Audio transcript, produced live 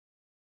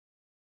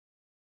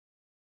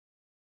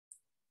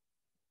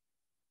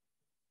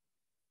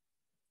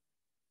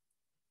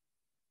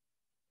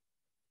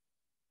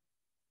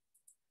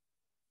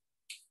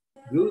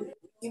Good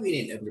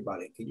evening,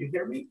 everybody. Can you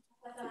hear me?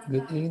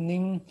 Good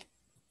evening.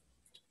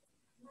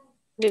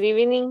 Good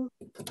evening.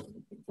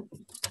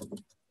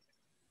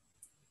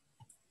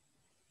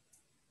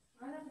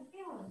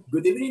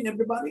 Good evening,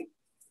 everybody.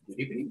 Good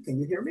evening.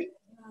 Can you hear me?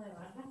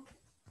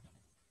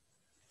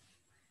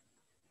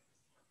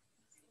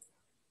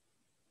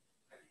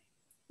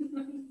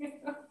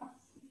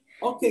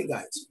 Okay,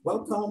 guys,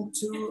 welcome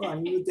to a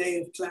new day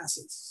of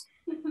classes.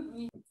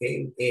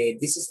 Okay,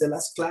 this is the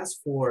last class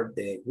for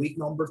the week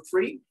number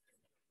 3.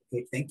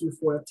 Okay, thank you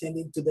for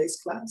attending today's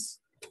class.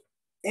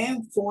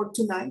 And for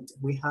tonight,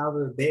 we have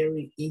a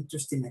very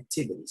interesting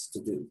activities to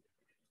do.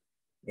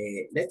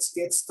 Let's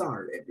get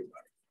started,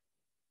 everybody.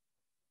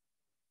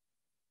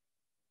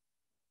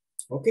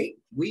 Okay,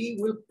 we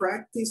will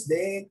practice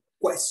the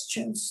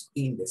questions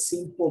in the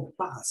simple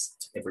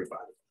past,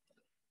 everybody.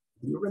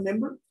 Do you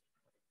remember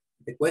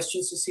the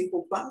questions in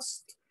simple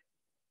past?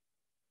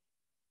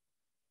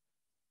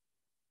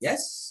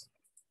 Yes?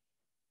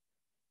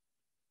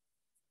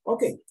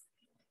 Okay,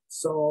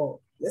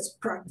 so let's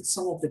practice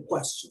some of the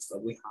questions that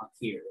we have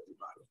here,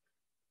 everybody.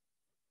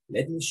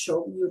 Let me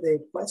show you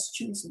the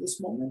questions in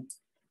this moment.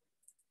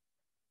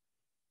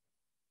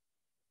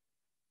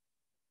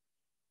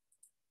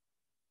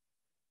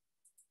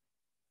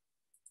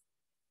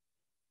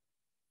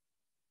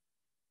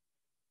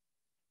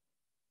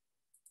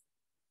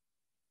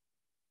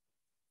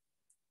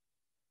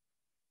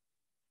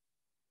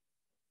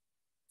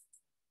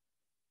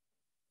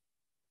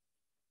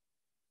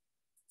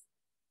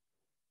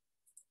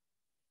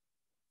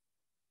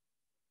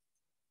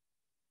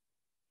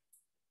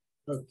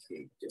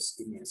 Okay, just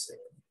give me a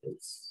second,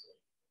 please.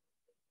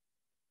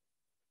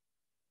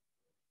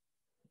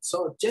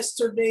 So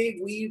yesterday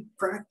we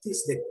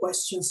practiced the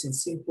questions in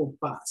simple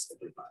past,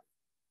 everybody.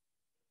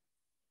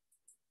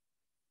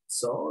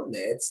 So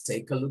let's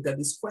take a look at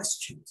these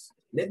questions.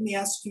 Let me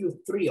ask you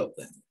 3 of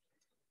them.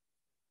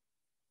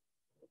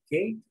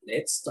 Okay,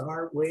 let's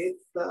start with,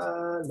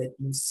 let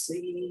me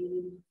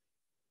see.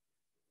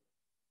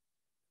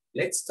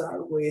 Let's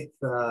start with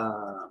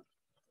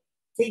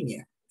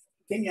Kenya.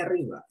 Kenya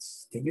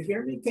Rivas. Can you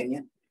hear me,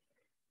 Kenya?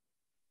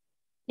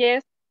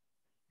 Yes.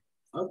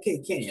 Okay,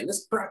 Kenya,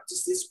 let's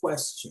practice these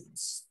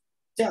questions.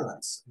 Tell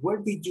us, where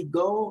did you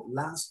go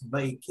last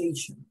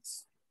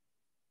vacations?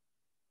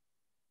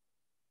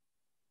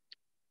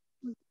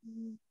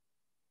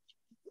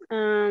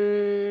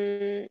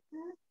 I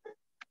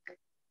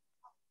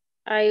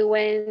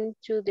went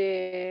to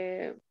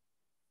the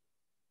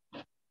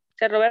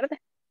Cerro Verde.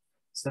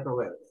 Cerro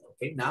Verde.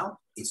 Okay, now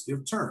it's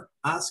your turn.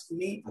 Ask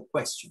me a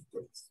question,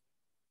 please.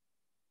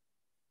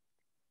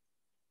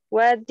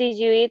 What did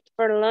you eat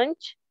for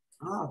lunch?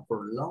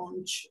 For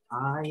lunch,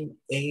 I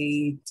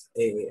ate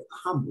a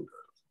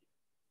hamburger.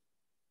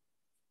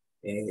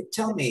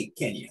 Tell me,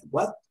 Kenya,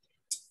 what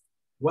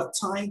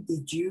time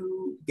did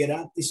you get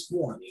up this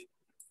morning?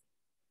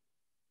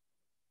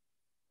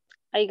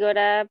 I got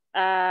up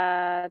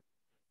at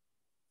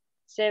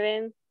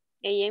 7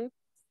 a.m.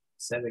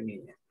 7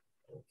 a.m.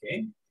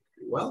 Okay,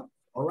 well,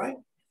 all right.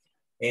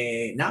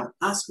 Now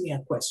ask me a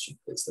question,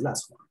 please, the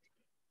last one.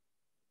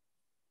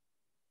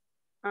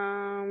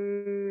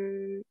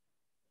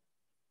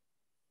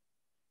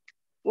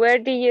 Where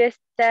did you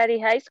study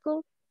high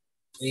school?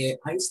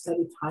 I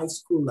studied high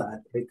school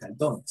at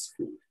Recaldon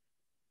School.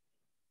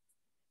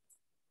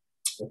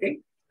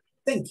 Okay,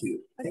 thank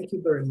you. Thank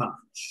you very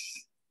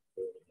much.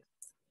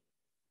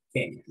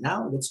 Okay,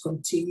 now let's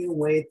continue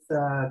with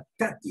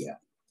Katia.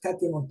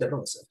 Katia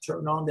Monterosa.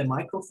 Turn on the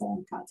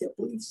microphone, Katia,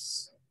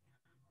 please.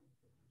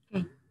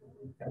 Okay.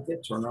 Katia,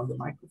 turn on the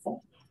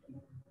microphone.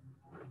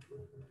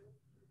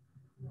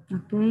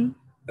 Okay.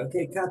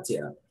 Okay,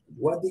 Katia,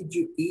 what did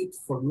you eat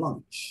for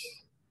lunch?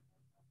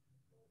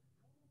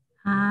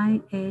 I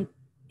ate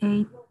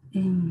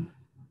pizza.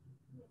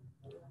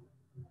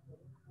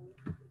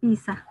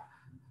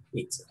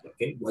 Pizza,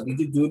 okay. What did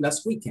you do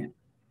last weekend?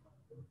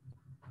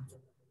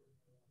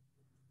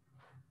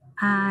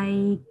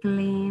 I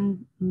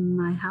cleaned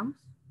my house.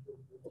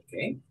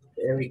 Okay,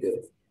 very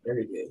good,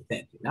 very good.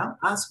 Thank you. Now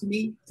ask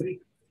me 2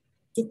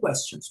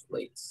 questions,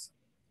 please.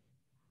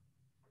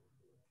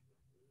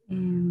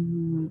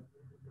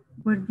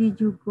 Where did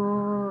you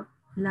go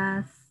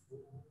last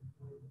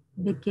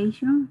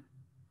vacation?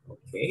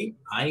 Okay,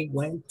 I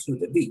went to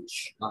the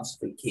beach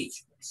last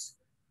vacations.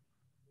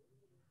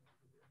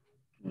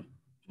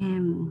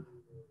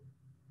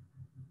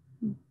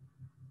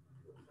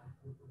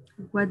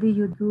 What did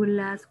you do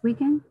last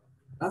weekend?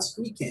 Last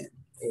weekend,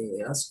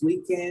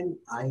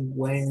 I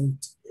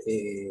went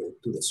to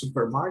the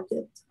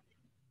supermarket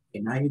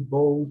and I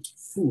bought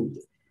food.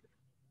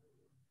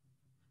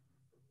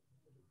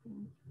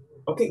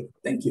 Okay,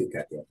 thank you,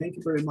 Katia. Thank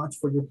you very much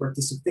for your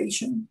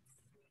participation.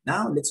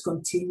 Now let's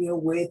continue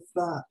with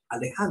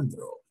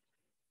Alejandro.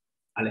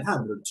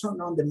 Alejandro, turn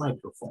on the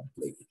microphone,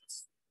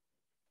 please.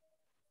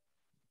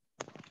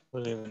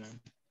 Good evening.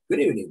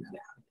 Good evening,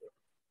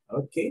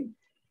 Alejandro. Okay,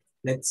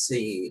 let's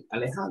see.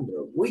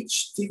 Alejandro,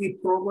 which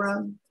TV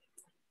program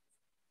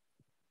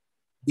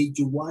did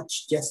you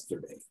watch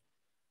yesterday?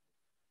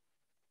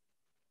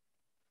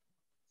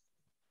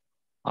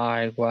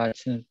 I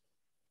watched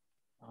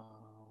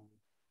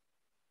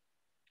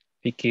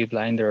Peaky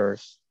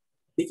Blinders.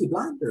 Peaky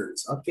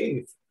Blinders.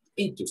 Okay.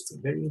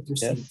 Interesting. Very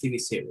interesting Yes. TV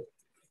series.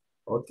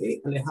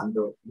 Okay.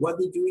 Alejandro, what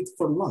did you eat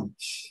for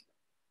lunch?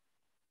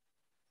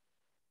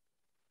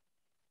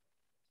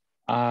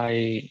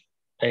 I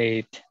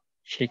ate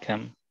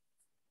chicken.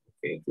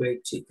 Okay.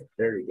 Great chicken.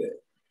 Very good.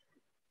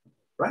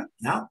 Right.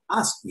 Now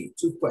ask me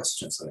 2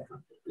 questions,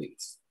 Alejandro,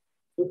 please.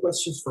 2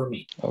 questions for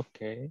me.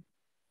 Okay.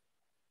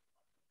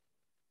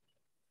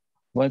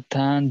 What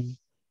time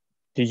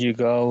did you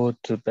go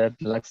to bed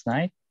last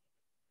night?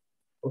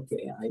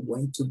 Okay. I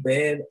went to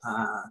bed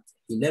at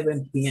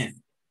 11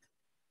 p.m.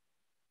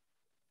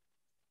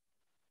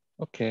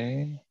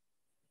 Okay.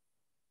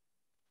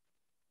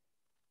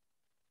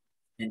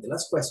 And the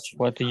last question.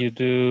 What do you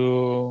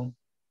do?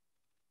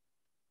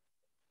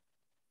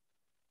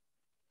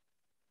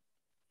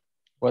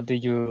 What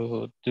did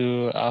you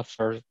do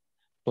after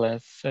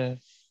classes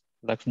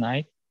last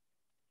night?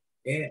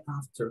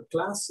 After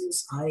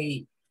classes,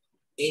 I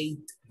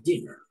ate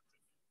dinner.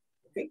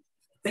 Okay.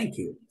 Thank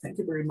you. Thank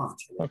you very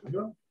much,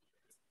 Alejandro. Okay.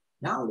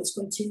 Now let's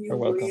continue You're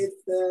welcome. with,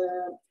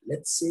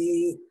 let's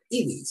see,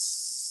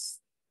 Iris.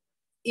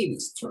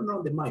 Iris, turn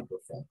on the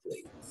microphone,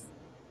 please.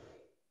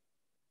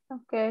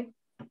 Okay.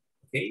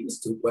 Okay, Iris,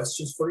 2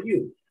 questions for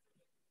you.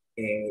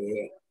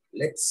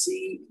 Let's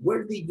see,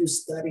 where did you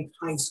study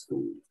high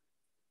school?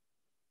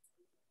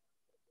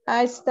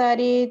 I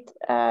studied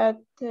at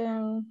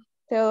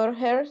Theodore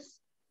Herzl.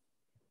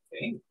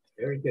 Okay,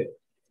 very good.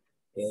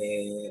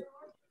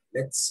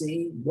 Let's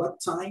see, what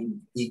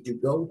time did you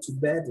go to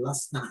bed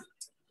last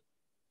night?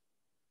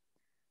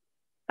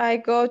 I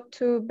go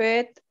to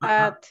bed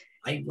at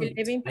I went.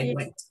 In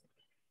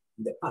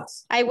the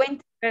past. I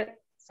went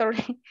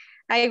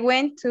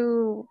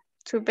to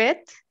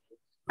bed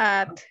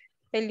at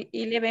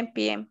 11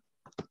 p.m.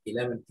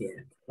 11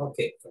 p.m.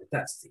 Okay,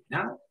 fantastic.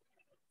 Now,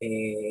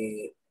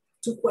 2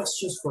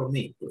 questions for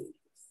me, please.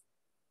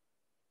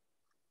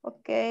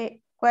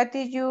 Okay, what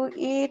did you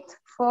eat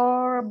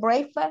for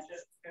breakfast?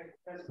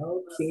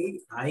 Okay,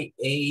 I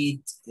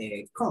ate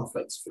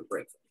cornflakes for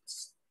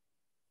breakfast.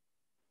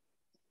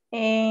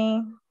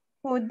 And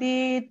who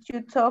did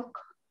you talk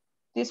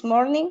this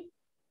morning?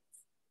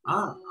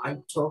 I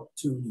talked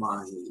to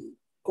my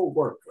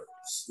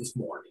co-workers this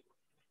morning.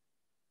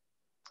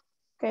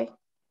 Okay.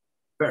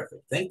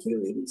 Perfect. Thank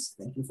you, ladies.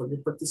 Thank you for your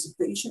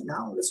participation.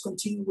 Now let's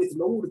continue with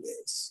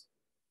Lourdes.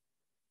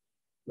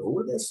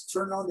 Lourdes,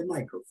 turn on the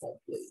microphone,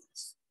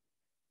 please.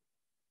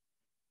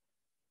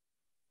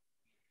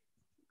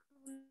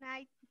 Good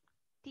night,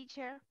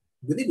 teacher.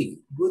 Good evening.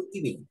 Good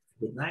evening.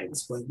 Good night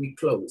is when we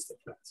close the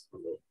class.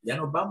 Ya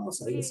nos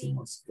vamos, ahí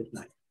decimos good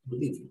night.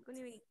 Good evening. Good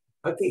evening.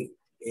 Okay,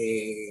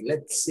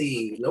 let's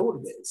see, okay.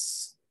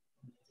 Lourdes.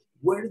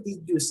 Where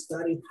did you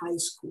study high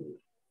school?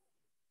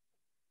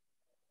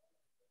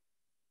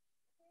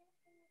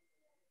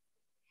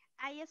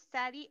 I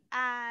study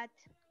at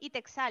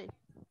ITEXAL.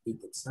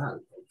 ITEXAL,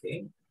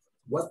 okay.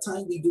 What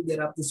time did you get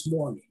up this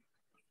morning?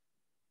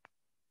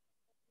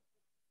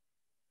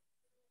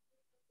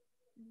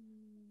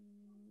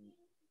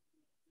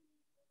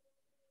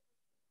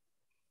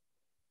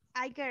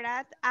 I get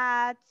up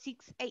at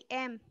 6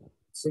 a.m.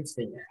 6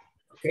 a.m.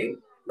 Okay.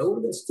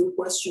 Lourdes, 2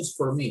 questions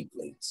for me,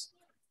 please.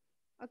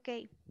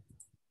 Okay.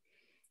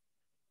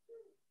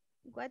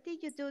 What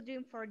did you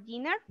do for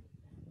dinner?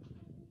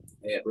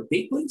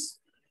 Repeat, please.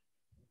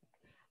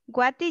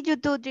 What did you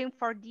do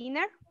for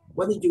dinner?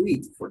 What did you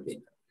eat for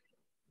dinner?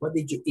 What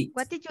did you eat?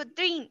 What did you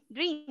drink?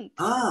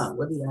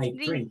 What did I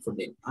drink for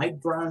dinner?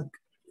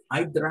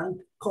 I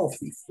drank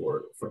coffee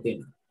for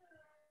dinner.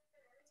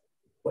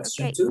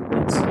 Question okay. 2,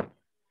 please.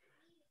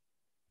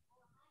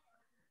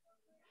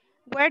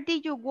 Where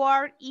did you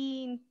work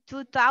in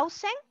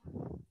 2000?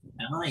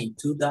 In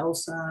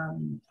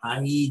 2000,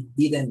 I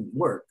didn't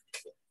work.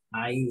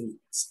 I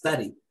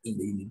studied in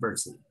the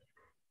university.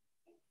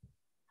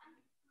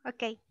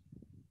 Okay.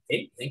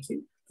 Okay, thank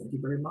you. Thank you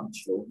very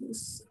much,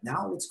 Lourdes.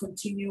 Now let's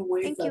continue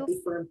with a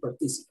different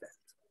participant.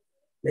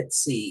 Let's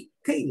see,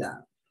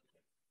 Kayla.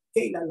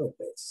 Kayla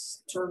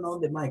Lopez, turn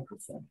on the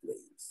microphone,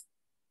 please.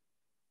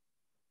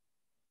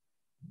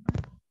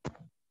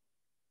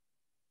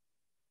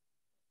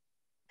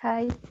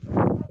 Hi.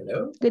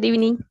 Hello. Good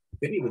evening.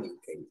 Good evening,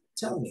 Kayla.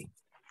 Tell me,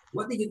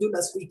 what did you do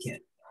last weekend?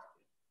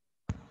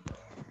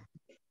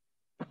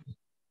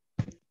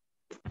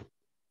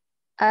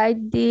 I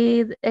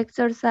did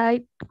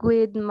exercise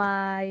with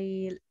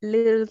my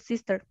little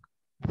sister.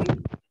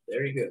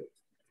 Very good.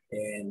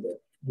 And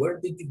where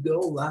did you go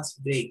last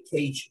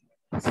vacation?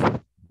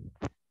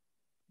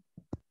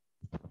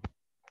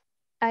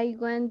 I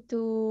went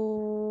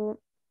to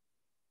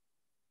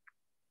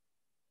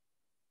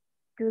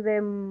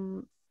the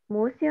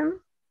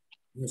museum.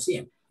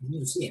 Museum.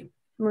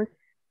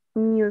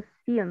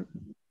 Museum.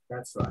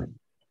 That's right.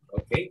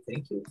 Okay,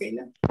 thank you,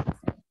 Kayla.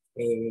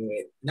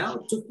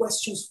 Now 2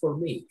 questions for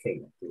me,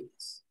 Kayla,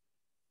 please.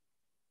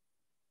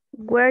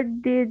 Where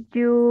did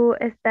you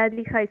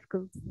study high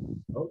school?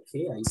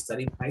 Okay, I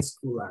studied high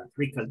school at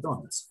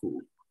Ricardona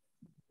School.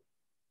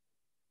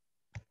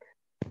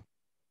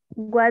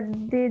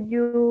 What did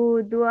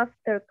you do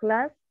after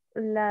class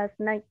last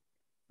night?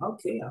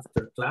 Okay,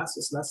 after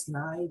classes last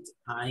night,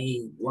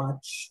 I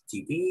watched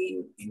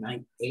TV and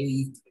I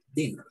ate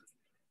dinner.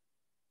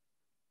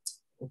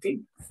 Okay,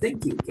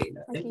 thank you,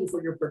 Kayla. Thank you Okay.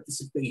 for your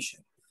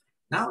participation.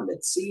 Now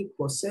let's see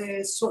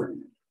Jose Sol.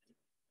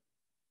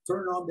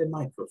 Turn on the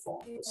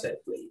microphone, Jose,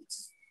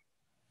 please.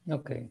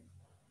 Okay.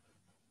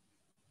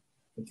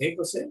 Okay,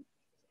 Jose?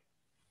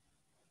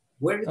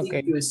 Where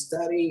Okay. did you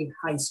study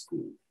high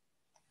school?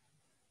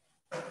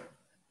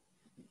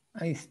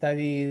 I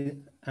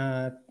studied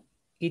at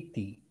ET.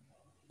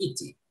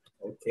 ET.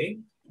 Okay.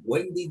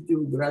 When did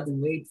you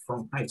graduate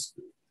from high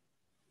school?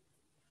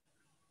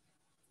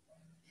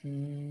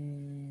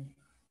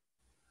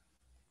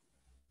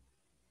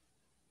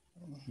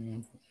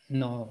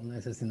 No,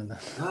 eso sí no.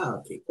 Ah,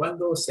 ok.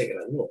 ¿Cuándo se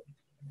graduó?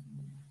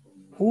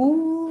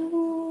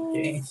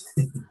 Okay.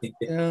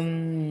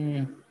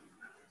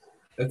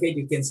 Okay,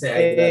 you can say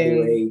I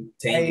graduated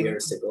 10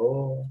 years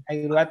ago.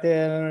 I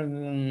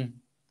graduated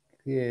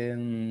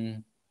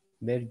 20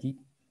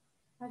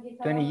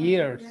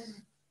 years.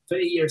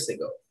 20 years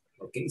ago.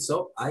 Okay,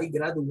 so I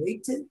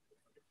graduated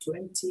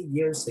 20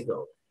 years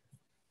ago.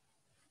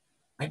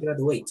 I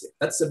graduated.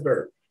 That's a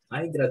verb.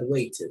 I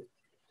graduated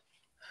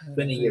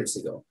 20 years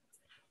ago.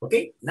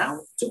 Okay,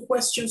 now 2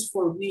 questions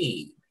for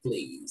me,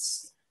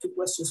 please. 2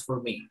 questions for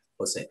me,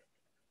 Jose.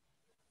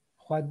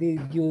 What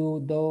did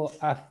you do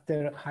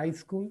after high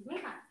school?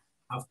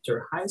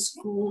 After high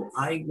school,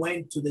 I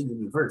went to the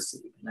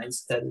university and I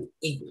studied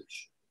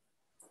English.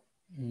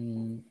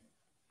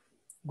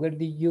 Where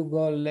did you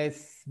go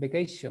last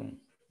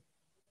vacation?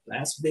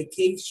 Last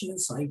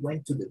vacations, I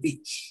went to the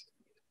beach.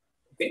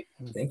 Okay,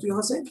 thank you,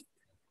 Jose.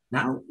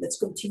 Now, let's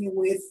continue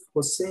with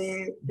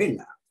Jose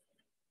Vela.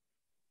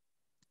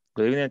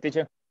 Good evening,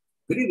 teacher.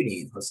 Good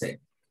evening, Jose.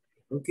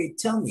 Okay,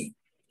 tell me,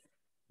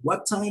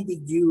 what time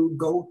did you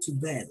go to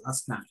bed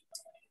last night?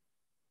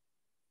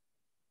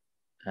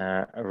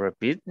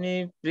 Repeat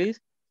me, please.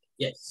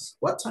 Yes,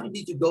 what time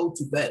did you go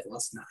to bed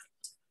last night?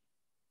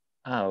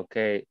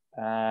 Okay.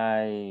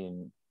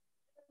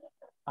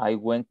 I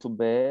went to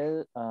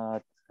bed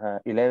at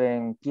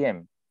 11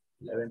 p.m.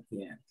 11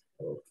 p.m.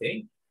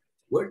 Okay.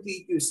 Where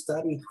did you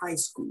study high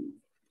school?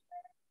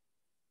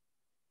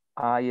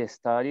 I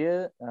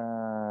studied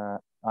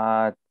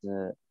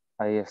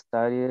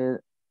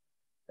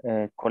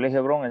Colegio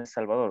Hebron, El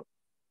Salvador.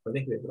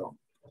 Colegio Hebron.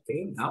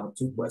 Okay, now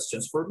 2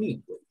 questions for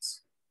me,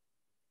 please.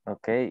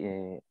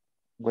 Okay.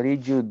 What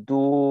did you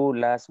do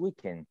last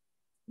weekend?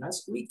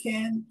 Last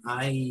weekend,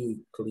 I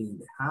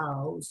cleaned the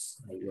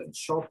house, I went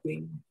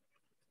shopping,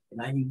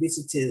 and I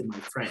visited my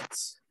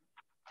friends.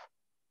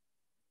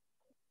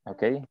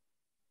 Okay.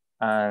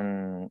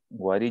 And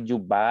what did you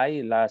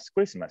buy last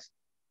Christmas?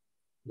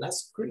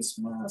 Last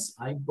Christmas,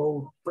 I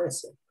bought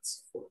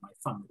presents for my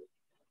family.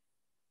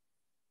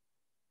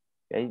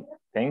 Okay,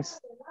 thanks.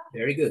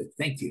 Very good,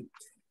 thank you.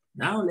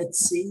 Now let's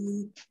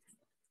see,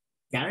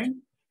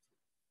 Karen?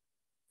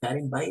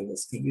 Karen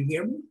Baez, can you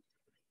hear me?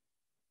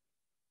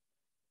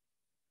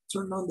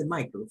 Turn on the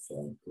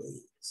microphone,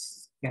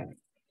 please, Karen.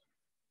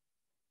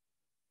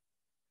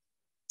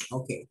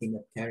 Okay, I think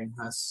that Karen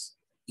has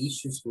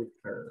issues with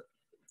her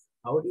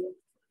audio,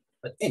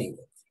 but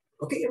anyway.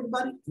 Okay,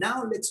 everybody,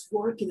 now let's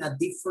work in a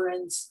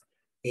different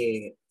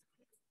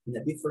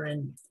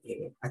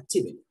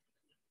activity.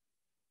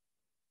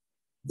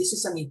 This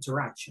is an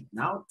interaction.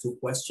 Now, 2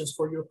 questions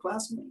for your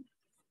classmate,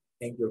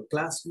 and your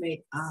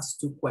classmate asks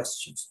 2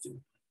 questions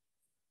too.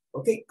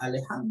 Okay,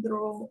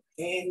 Alejandro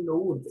and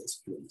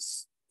Lourdes,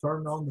 please.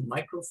 Turn on the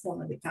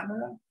microphone and the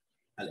camera.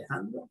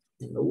 Alejandro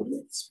and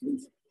Lourdes,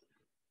 please.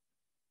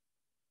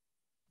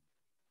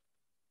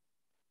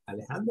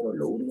 Alejandro,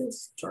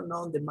 Lourdes, turn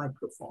on the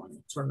microphone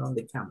and turn on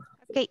the camera.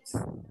 Okay.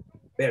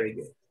 Very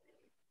good.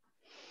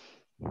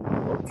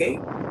 Okay.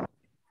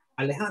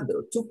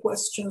 Alejandro, 2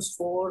 questions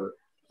for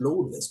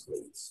Lourdes,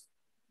 please.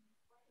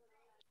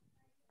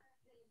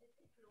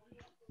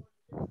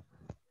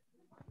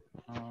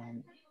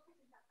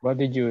 What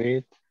did you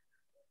eat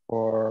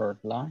for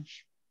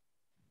lunch?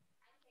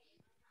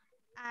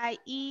 I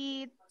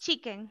eat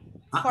chicken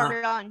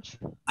for lunch.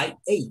 I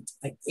ate.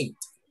 I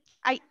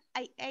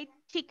ate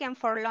chicken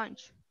for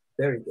lunch.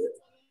 Very good.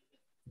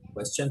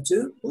 Question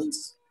 2,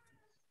 please.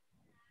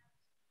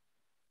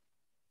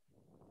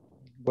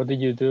 What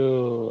did you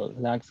do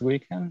last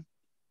weekend?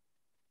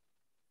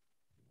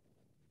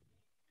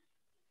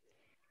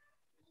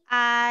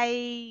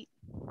 I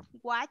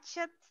watched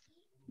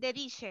the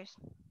dishes.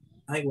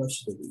 I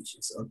washed the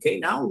dishes. Okay,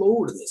 now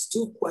Lourdes,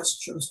 2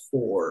 questions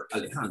for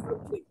Alejandro,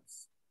 please.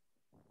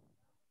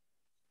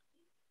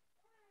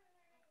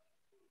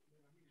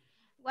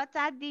 What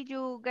time did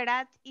you get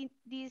up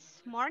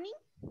this morning?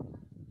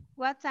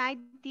 What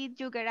time did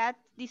you get up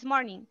this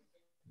morning?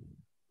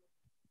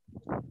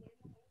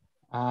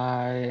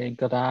 I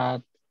got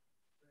up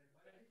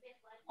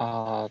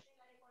at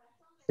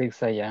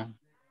 6 a.m.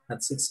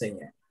 At 6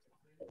 a.m.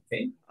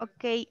 Okay.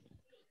 Okay.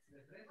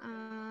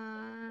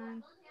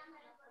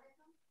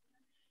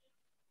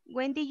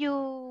 When did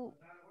you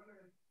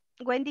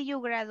when did you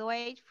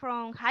graduate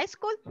from high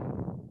school?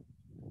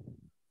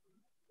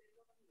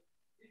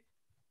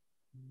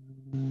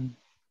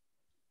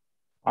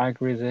 I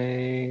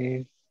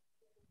graduated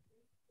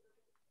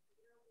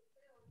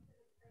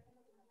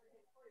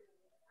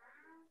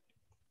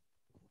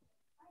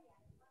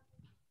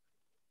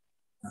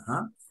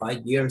Uh-huh.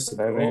 5 years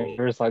 7 ago.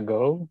 years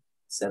ago.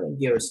 7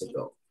 years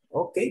ago.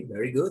 Okay,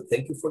 very good.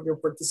 Thank you for your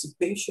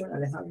participation,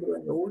 Alejandro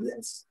y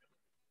Lourdes.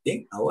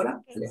 Bien,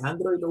 ahora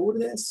Alejandro y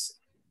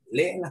Lourdes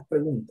leen las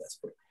preguntas,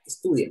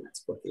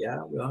 estudienlas, porque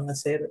ya me van a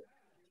hacer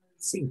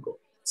 5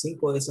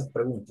 de esas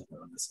preguntas me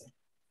van a hacer.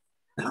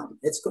 Now,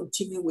 let's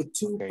continue with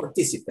two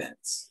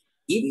participants,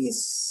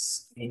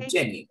 Iris and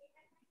Jenny.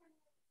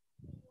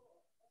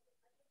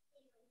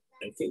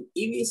 Okay,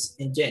 Iris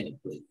and Jenny,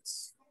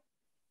 please.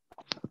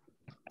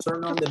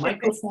 Turn on the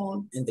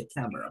microphone and the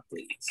camera,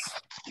 please.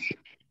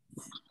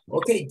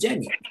 Okay,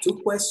 Jenny,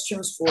 2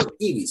 questions for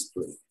Iris,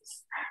 please.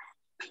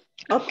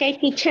 Okay,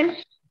 teacher.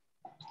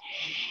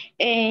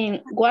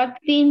 And what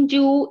did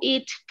you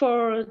eat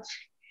for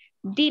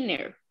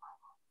dinner?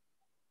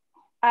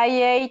 I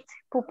ate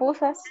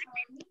pupusas.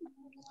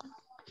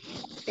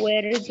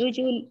 Where do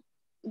you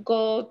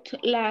go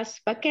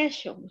last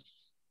vacation?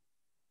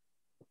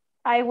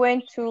 I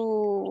went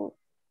to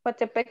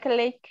Coatepec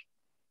Lake.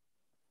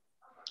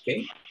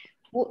 Okay.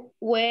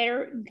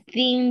 Where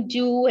did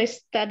you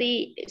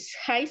study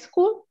high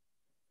school?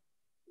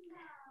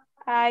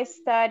 I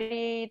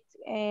studied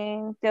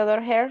in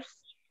Theodore Herzl.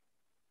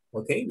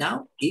 Okay,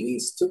 now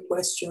Iris, 2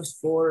 questions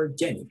for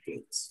Jenny,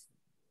 please.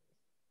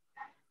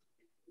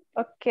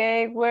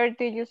 Okay, where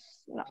did you,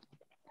 no.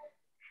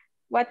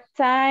 What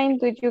time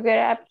did you get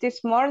up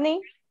this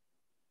morning?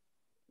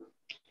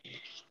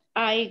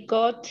 I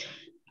got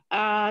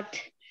at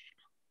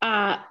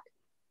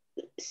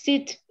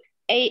 6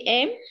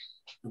 a.m.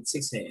 At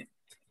 6 a.m.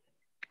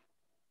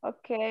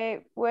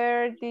 Okay,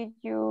 where did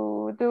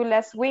you do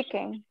last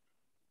weekend?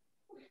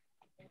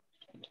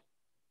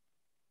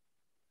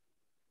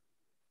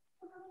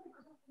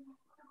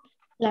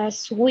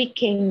 Last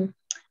weekend,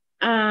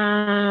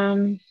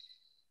 I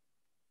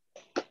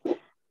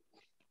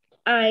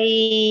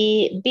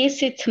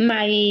visit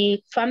my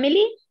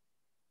family.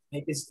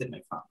 I visited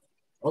my family.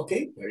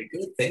 Okay, very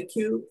good. Thank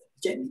you,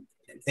 Jenny.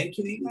 And thank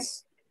you,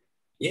 Iris.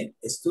 Bien,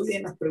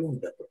 estudien las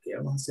preguntas porque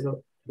vamos a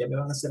hacerlo, ya me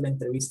van a hacer la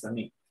entrevista a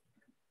mí.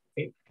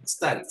 Okay,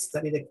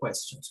 study the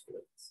questions,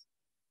 please.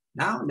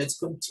 Now, let's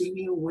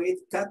continue with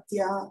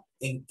Katia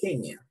and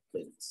Kenya,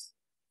 please.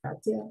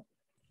 Katia,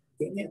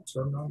 Kenya,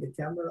 turn on the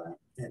camera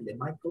and the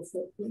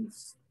microphone,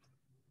 please.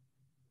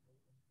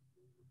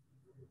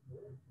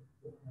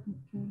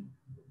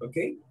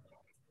 Okay.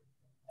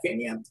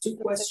 Kenya, 2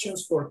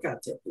 questions for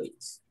Katia,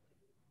 please.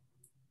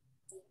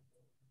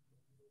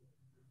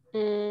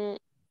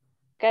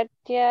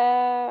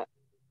 Katia,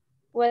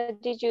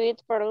 what did you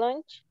eat for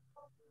lunch?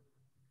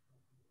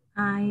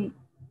 I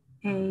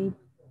ate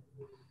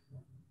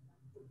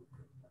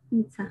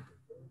pizza.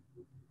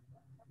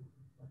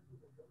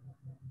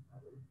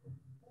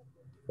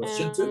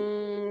 Question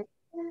 2.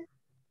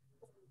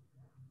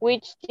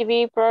 Which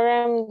TV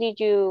program did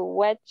you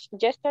watch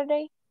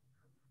yesterday?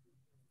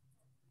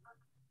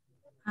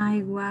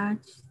 I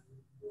watched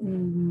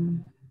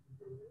movie.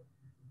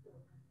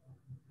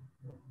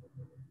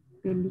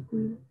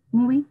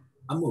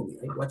 A movie,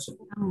 I watched a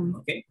movie.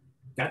 Okay.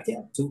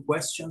 Katia, 2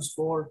 questions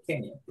for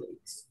Kenya,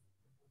 please.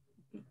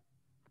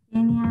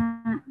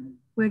 Kenya,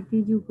 where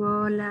did you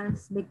go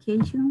last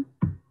vacation?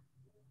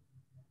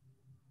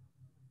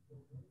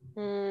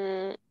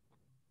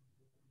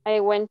 I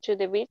went to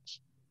the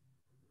beach.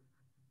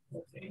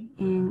 Okay.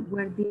 And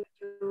where did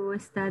you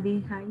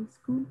study high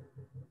school?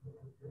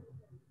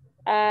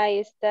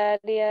 I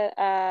studied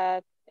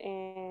at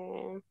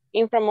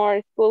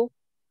Inframore School.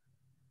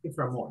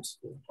 Inframore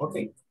School.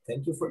 Okay.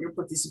 Thank you for your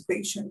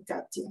participation,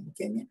 Katia and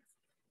Kenya.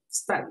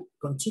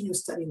 Continue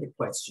studying the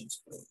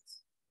questions,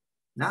 please.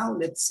 Now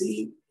let's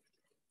see,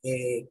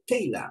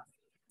 Kayla,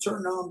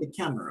 turn on the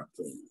camera,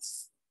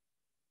 please.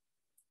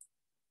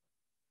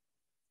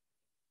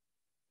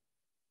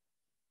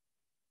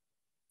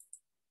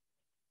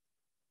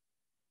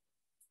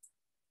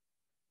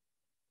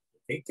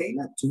 Okay,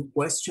 Kayla, 2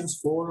 questions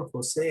for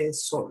Jose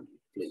Sol,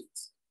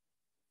 please.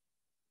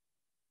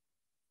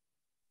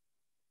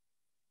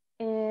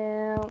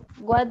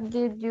 What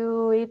did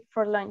you eat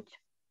for lunch?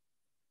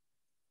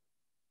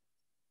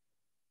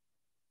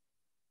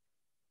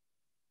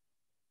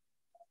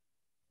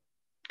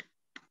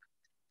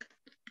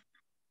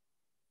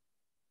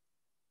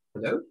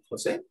 Hello,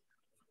 Jose?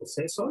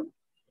 Jose Sol?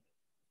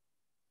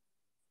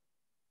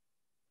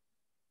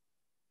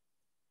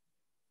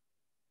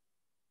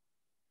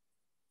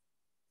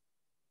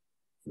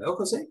 Hello,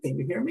 Jose, can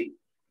you hear me?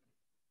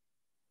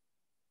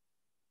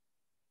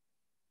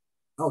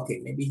 Okay,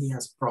 maybe he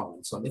has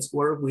problems. So let's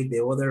work with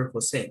the other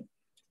Jose.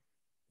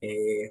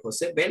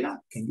 Jose Vela,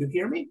 can you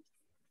hear me?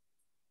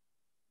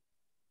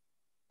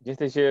 Yes,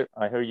 teacher,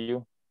 I hear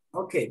you.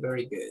 Okay,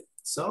 very good.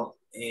 So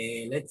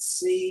let's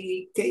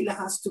see. Kayla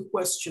has 2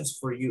 questions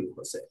for you,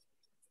 Jose.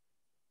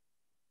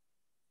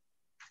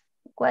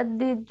 What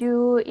did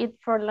you eat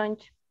for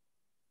lunch?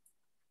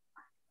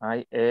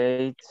 I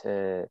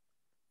ate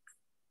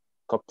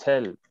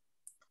cocktail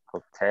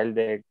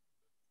de,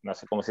 no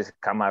sé cómo se dice,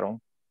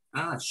 camarón.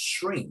 Ah,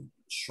 shrimp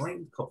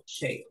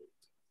cocktail.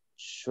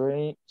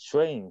 Shrimp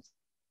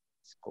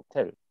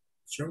cocktail.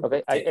 Shrimp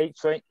Okay,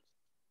 cocktail.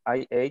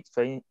 I ate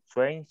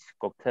shrimp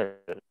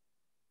cocktail.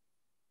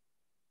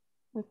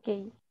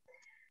 Okay.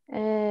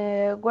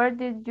 Where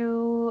did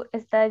you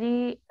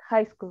study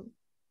high school?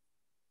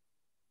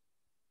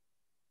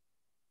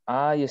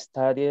 I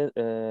studied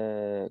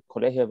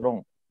Colegio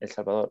Hebrón, El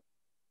Salvador.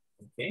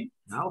 Okay,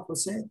 now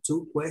Jose,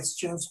 2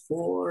 questions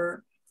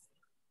for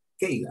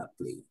Kayla,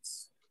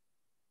 please.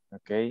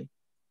 Okay.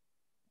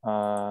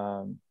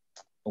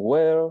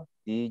 Where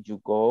did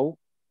you go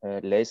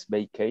last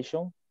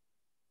vacation?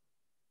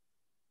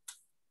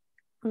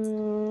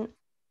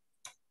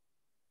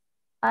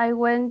 I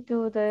went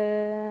to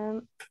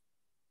the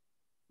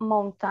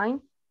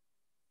mountain.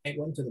 I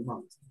went to the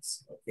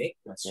mountains. Okay,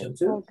 question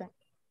Okay. 2. Mountain.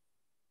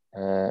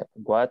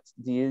 What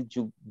did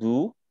you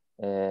do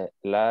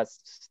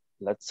last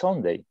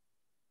Sunday?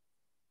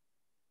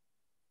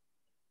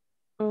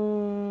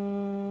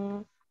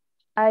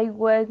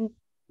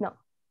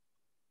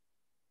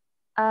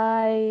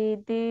 I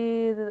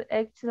did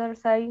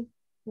exercise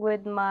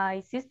with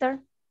my sister.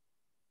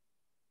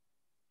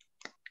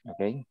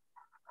 Okay.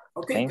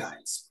 Okay, Thanks.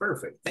 guys,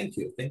 perfect. Thank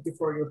you. Thank you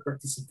for your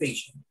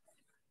participation.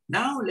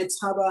 Now let's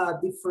have a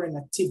different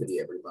activity,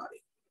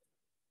 everybody.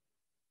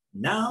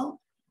 Now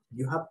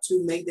you have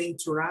to make the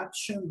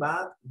interaction,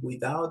 but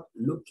without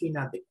looking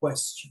at the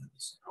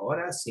questions.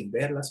 Ahora sin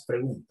ver las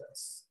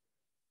preguntas.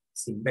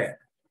 Sin ver.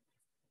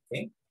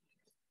 Okay?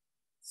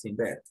 Sin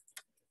ver.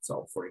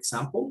 So, for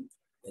example,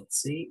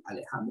 let's see,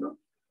 Alejandro.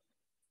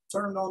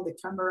 Turn on the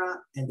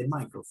camera and the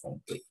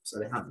microphone, please,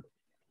 Alejandro.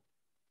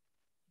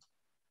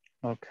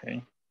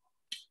 Okay.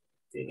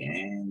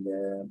 And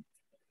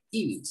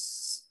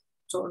Iris,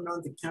 turn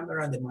on the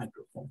camera and the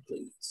microphone,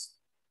 please.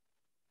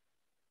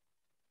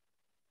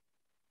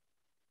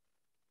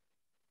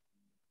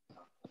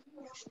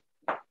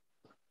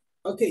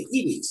 Okay,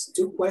 Iris,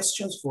 2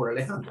 questions for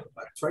Alejandro,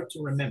 but try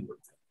to remember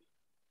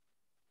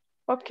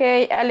them.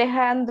 Okay,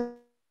 Alejandro,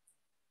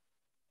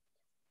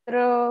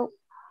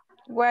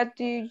 what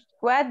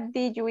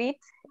did you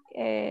eat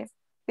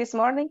this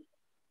morning?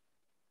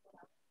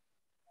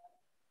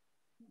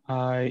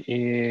 I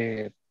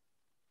eat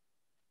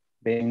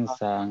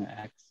beans and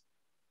eggs.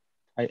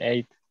 I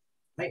ate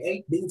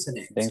beans and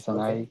eggs. beans and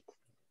Okay. eggs.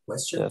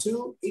 Question Yes.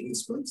 2,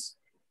 Iris, please.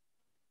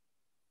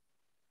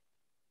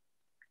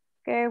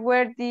 Okay,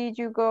 where did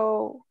you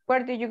go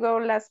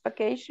last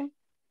vacation?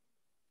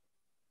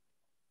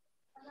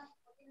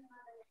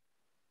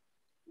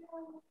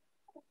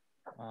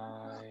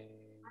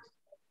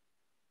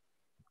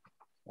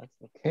 Last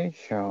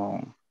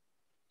vacation.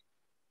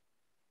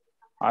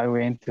 I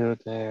went to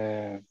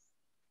the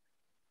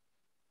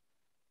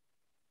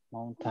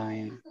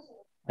mountain.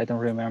 I don't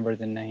remember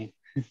the name.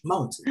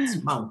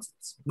 Mountains.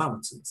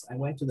 I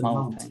went to the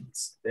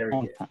mountains. Very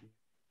good.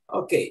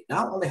 Okay,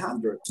 now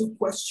Alejandro, 2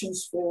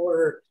 questions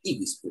for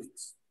Iris,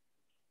 please.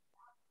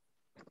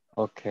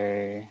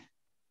 Okay.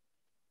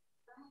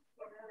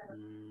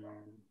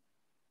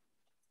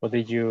 What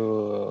did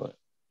you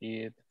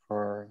eat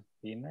for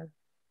dinner?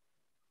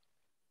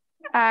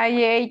 I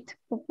ate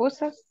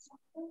pupusas.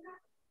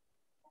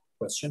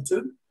 Question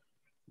 2.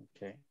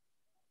 Okay.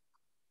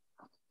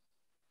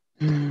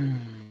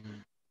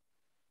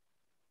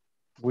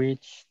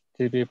 Which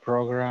TV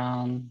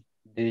program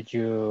did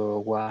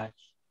you watch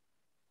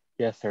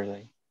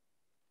yesterday?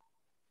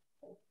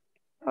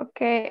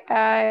 Okay,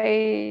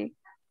 I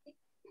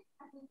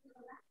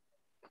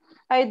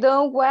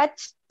don't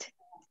watch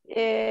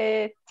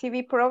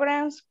TV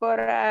programs, but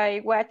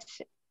I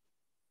watch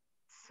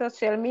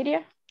social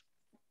media.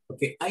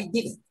 Okay, I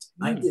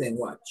didn't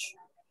watch.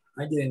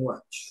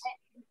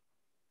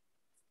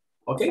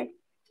 Okay,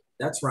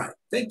 that's right.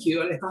 Thank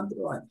you,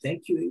 Alejandro, and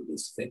thank you,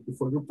 Iris. Thank you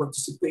for your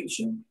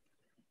participation.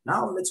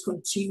 Now let's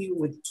continue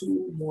with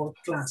 2 more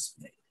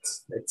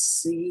classmates. Let's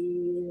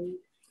see.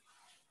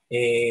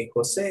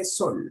 José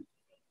Sol.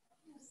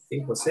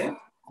 Okay, José.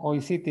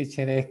 Hoy sí,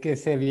 teacher, es que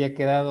se había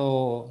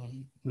quedado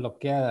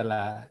bloqueada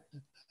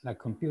la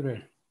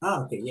computer.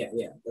 Ah, okay,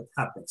 yeah, that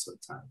happens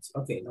sometimes.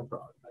 Okay, no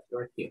problem, but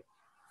you're here.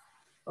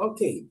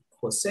 Okay,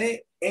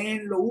 José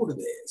en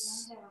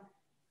Lourdes.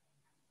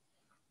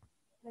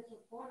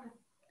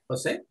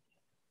 José?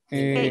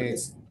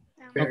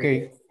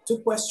 Okay.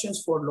 2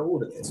 questions for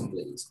Lourdes,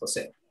 please,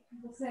 José.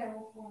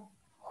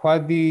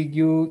 What did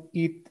you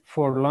eat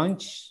for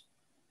lunch?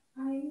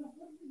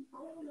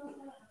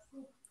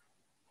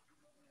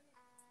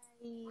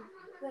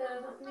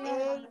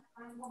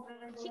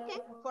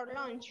 Chicken for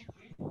lunch.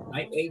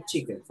 I ate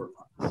chicken for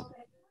lunch.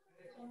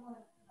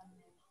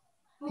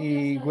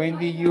 When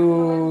did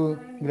you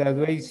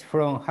graduate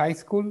from high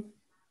school?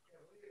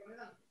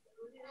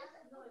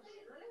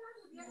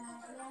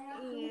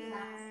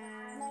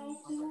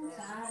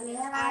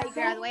 I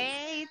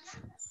graduate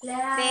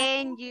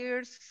 10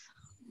 years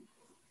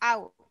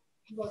out.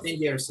 10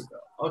 years ago.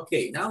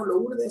 Okay, now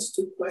Lourdes,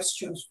 2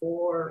 questions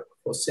for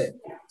Jose.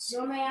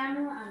 Yo me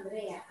llamo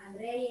Andrea.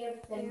 Andrea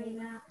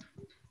termina.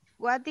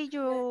 What did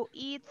you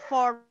eat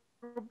for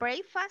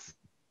breakfast?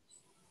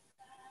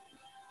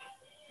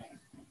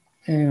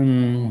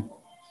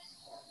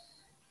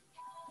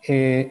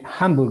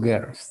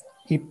 Hamburgers.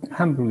 Eat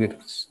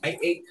hamburgers. I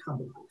ate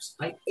hamburgers.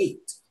 I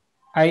ate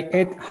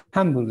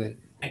hamburgers.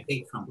 I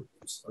ate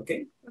hamburgers.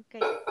 Okay.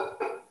 Okay.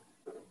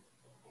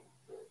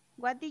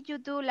 What did you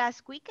do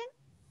last weekend?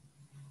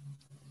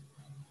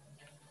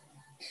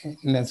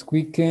 Last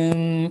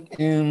weekend,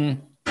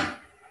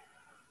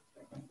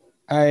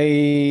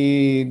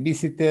 I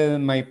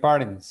visited my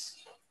parents.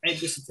 I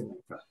visited my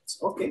parents.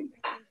 Okay,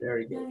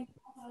 very good.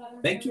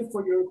 Thank you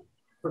for your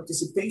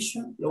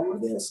participation,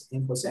 Lourdes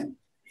and Jose.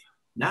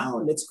 Now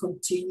let's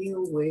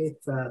continue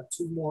with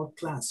 2 more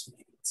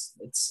classmates.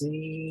 Let's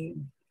see.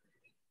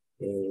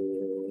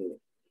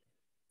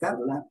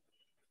 Carla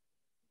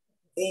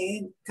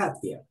and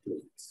Katia,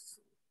 please.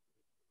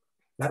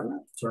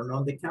 Carla, turn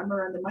on the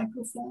camera and the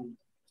microphone.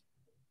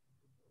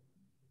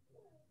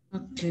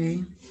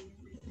 Okay.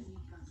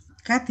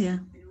 Katia.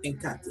 And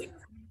Katia.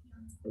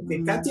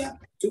 Okay, Katia,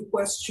 2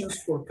 questions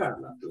for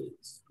Carla,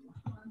 please.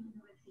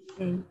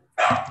 Okay.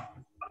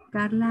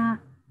 Carla,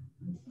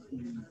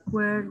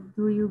 where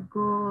do you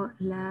go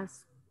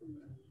last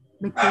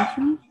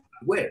vacation?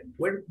 Where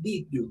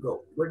did you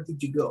go? Where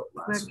did you go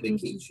last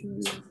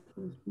vacation?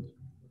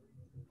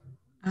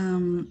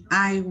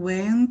 I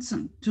went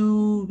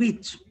to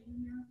beach.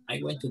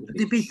 I went to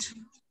the beach.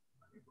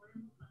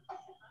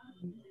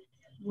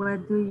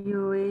 What do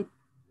you eat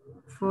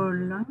for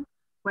lunch?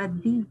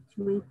 What did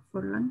you eat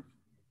for lunch?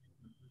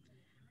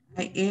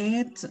 I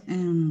ate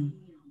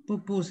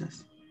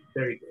pupusas.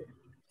 Very good.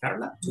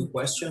 Carla, 2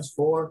 questions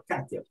for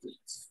Katia,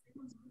 please.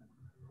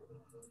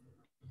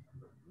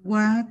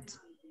 What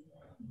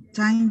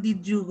time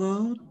did you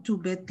go to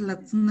bed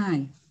last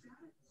night?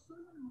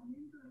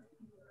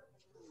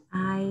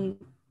 I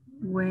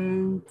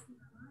went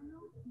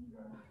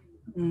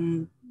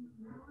to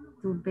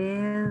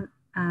bed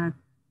at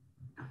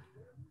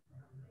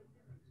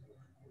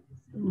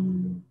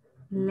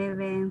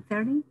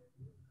 11:30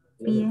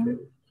 p.m.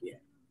 Yeah.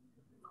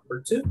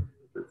 Number 2.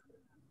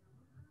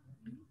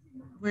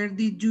 Where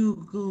did you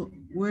go?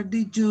 Where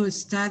did you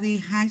study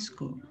high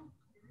school?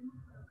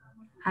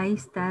 I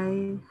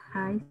studied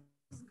high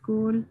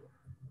school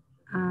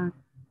at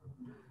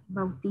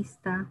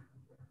Bautista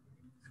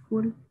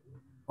School.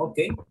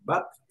 Okay,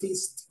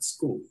 Baptist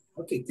School.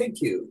 Okay,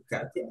 thank you,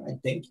 Katia,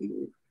 and thank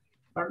you,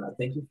 Carla.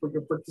 Thank you for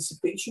your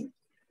participation.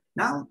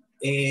 Now,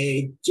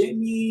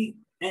 Jenny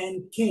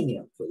and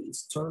Kenya,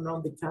 please turn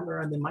on the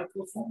camera and the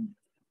microphone.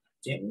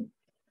 Jenny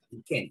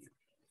and Kenya.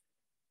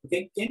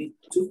 Okay, Kenny,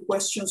 2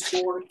 questions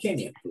for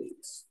Kenya,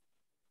 please.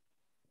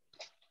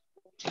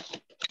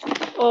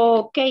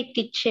 Okay,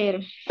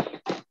 teacher.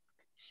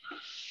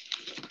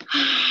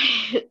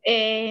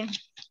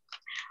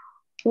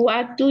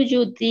 What do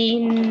you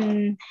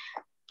do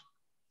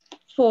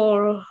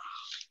for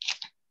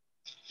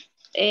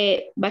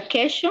a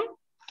vacation?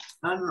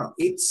 No,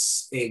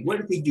 it's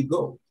where did you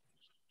go?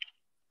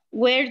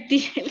 Where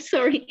did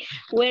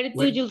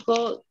you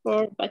go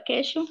for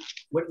vacation?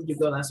 Where did you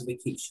go last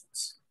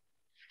vacations?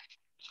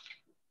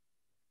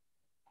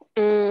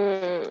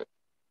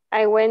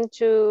 I went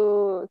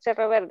to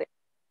Cerro Verde.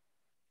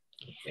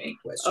 Okay,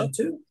 question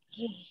 2.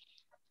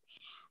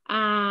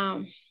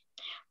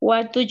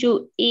 What do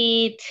you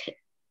eat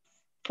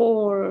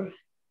for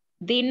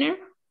dinner?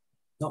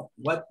 No,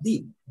 what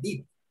did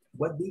you eat?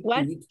 What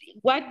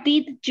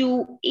did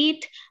you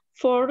eat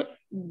for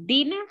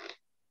dinner?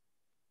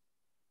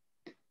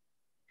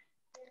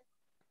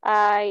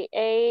 I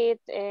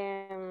ate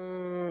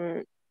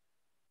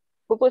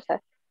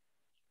pupusas.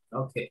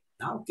 Okay,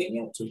 now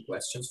Kenya, 2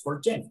 questions for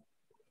Jenny.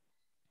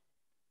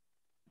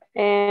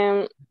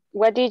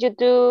 What did you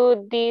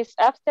do this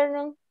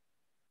afternoon?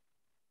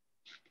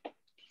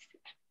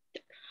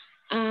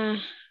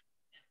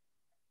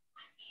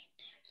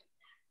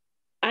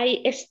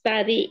 I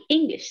study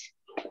English.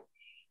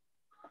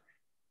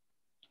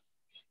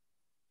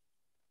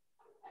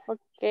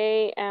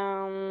 Okay.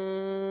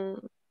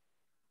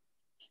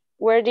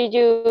 Where did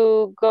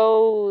you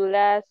go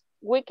last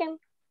weekend?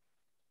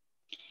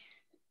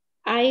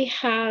 I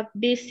have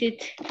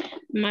visited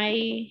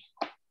my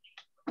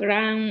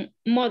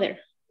grandmother.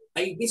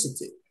 I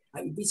visited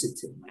my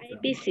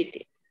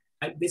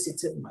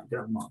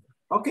grandmother.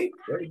 Okay,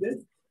 very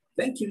good.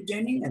 Thank you,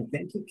 Jenny, and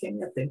thank you,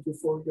 Kenya. Thank you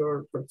for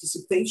your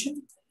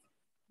participation.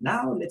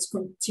 Now let's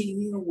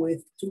continue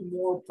with 2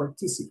 more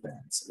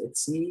participants.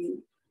 Let's see,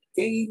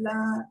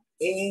 Kayla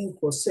and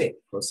Jose.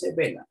 Jose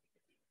Vela.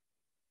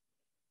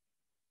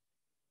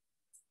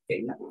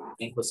 Kayla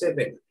and Jose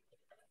Vela.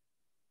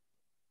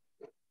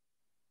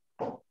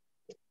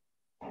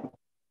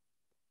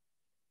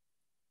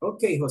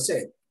 Okay,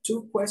 Jose,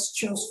 2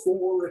 questions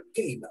for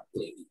Kayla,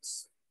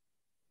 please.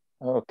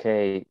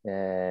 Okay,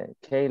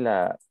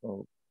 Kayla,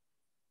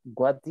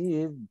 what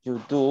did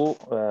you do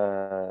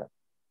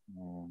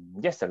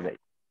yesterday?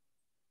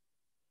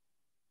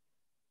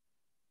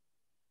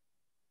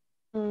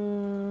 I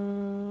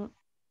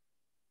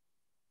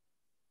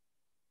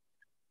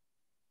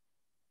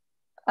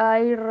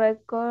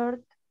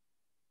record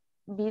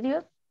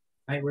videos.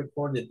 I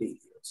recorded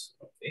videos.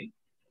 Okay.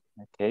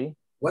 Okay.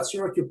 What's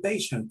your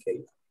occupation,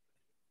 Kayla?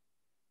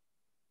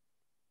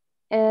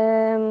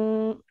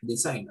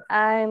 Designer.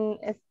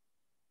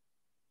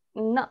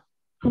 No,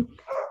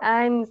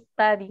 I'm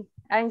student.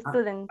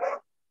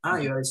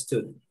 You're a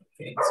student.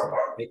 Okay, so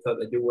I thought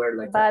that you were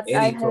like But an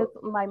I editor.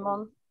 help my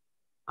mom.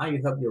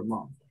 You help your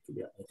mom.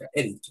 Yeah, like an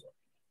editor.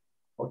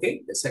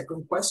 Okay, the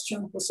second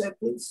question, Jose,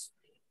 please.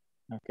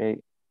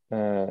 Okay.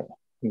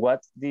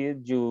 What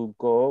did you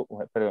go?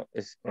 Perdón,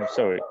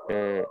 sorry.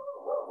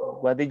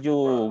 What did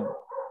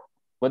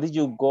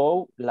you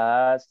go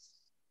last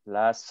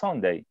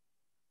Sunday?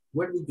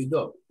 Where did you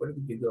go? Where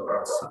did you go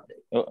last Sunday?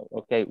 Oh,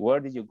 okay.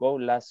 Where did you go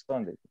last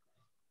Sunday?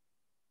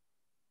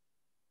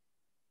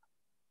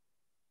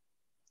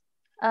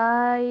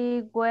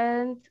 I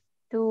went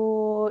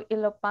to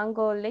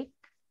Ilopango Lake.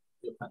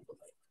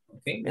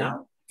 Okay,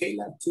 now,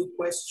 Kayla, 2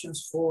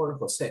 questions for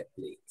Jose,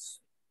 please.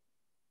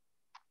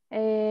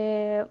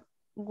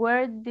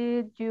 Where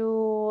did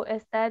you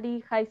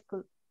study high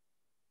school?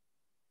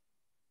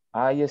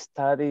 I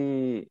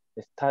studied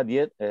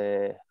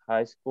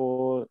high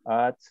school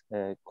at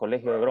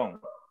Colegio de Bron.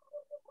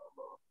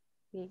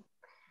 Okay.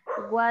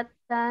 What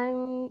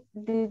time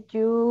did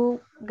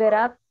you get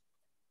up?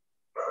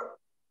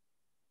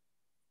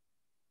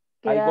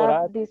 I got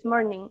up this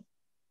morning.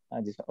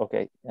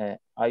 Okay,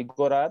 I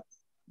got up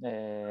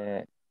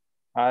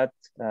at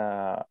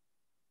 5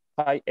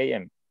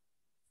 a.m.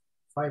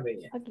 5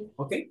 a.m.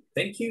 Okay,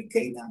 thank you,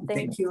 Kayla.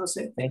 Thank you,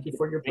 Jose. Thank you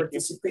for your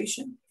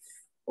participation.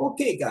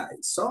 Okay,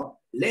 guys, so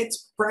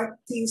let's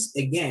practice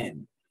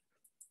again.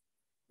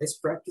 Let's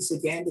practice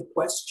again the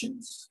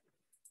questions.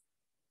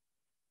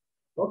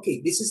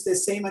 Okay, this is the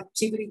same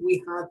activity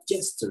we had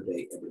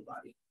yesterday,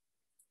 everybody.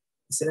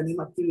 Esa es la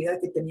misma actividad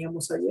que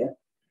teníamos ayer.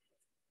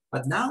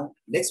 But now,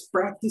 let's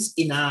practice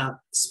in a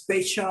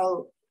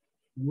special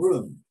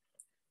room.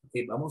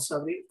 Okay, vamos a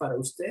abrir para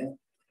usted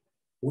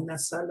una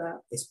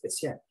sala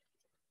especial.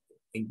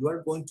 And you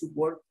are going to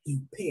work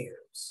in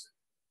pairs.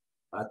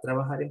 Va a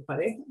trabajar en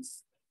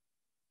parejas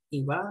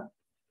y va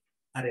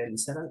a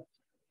realizar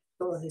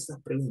todas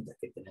estas preguntas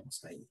que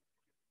tenemos ahí.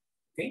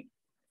 ¿Ok?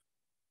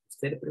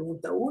 Usted le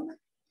pregunta una,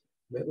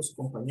 luego su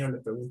compañero le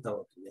pregunta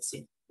otra y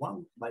así,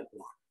 one by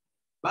one.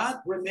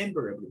 But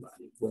remember,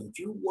 everybody, when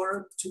you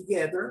work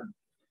together,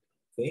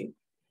 okay,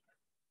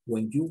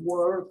 when you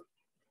work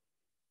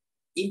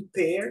in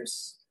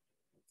pairs,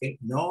 okay,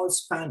 no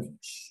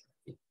Spanish,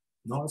 okay,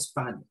 no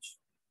Spanish,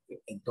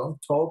 okay, and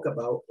don't talk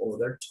about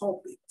other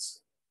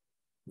topics.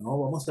 No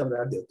vamos a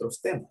hablar de otros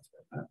temas,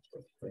 ¿verdad?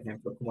 Por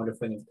ejemplo, cómo le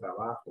fue en el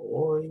trabajo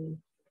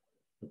hoy,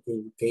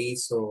 okay, qué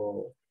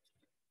hizo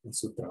en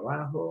su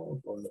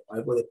trabajo, o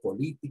algo de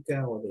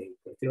política o de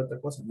cualquier otra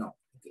cosa. No,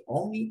 okay,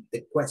 only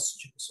the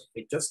questions,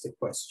 okay, just the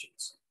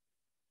questions.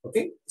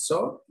 Okay,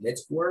 so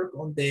let's work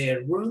on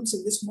the rooms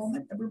in this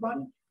moment,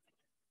 everybody.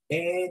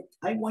 And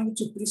I want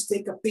you to please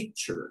take a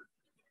picture.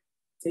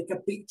 Take a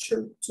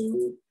picture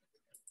to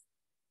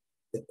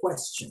the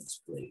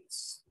questions,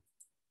 please.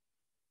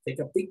 Take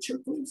a picture,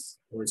 please,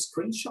 or a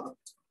screenshot.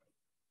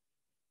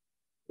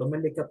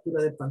 Tómenle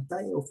captura de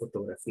pantalla o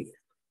fotografía.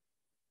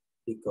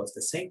 Because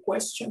the same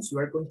questions you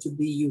are going to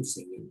be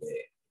using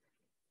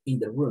in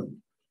the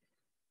room.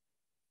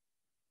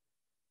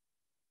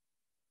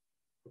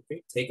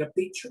 Okay, take a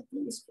picture,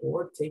 please,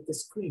 or take a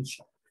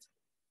screenshot.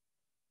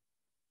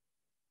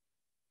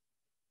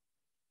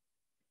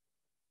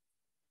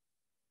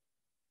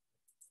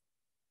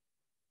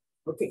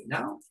 Okay,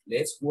 now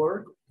let's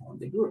work on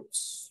the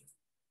groups.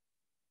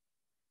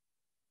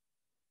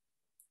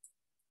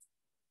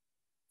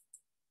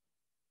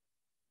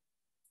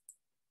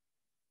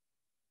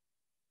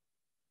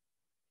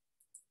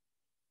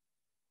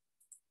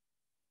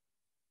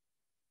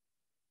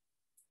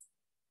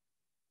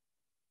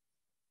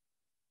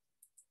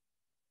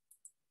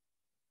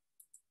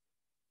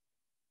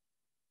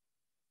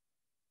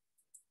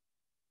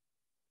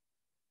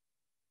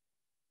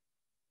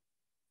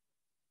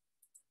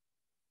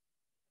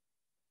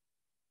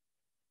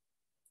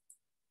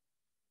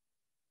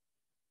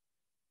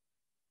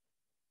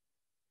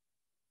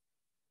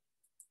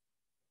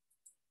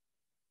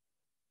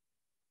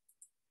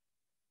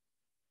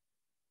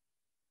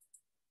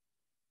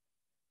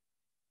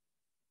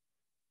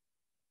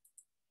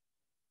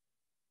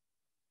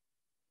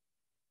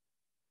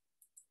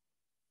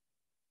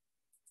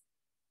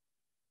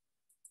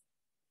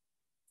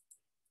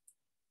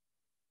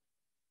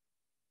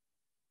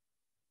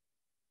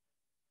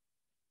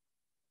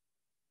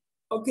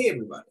 Okay,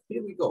 everybody,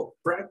 here we go.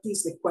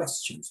 Practice the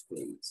questions,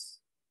 please.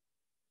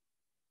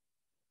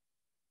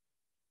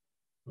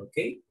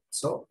 Okay,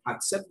 so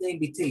accept the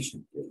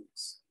invitation,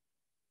 please.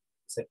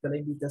 Acepta la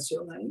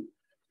invitación ahí.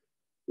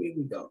 Here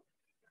we go.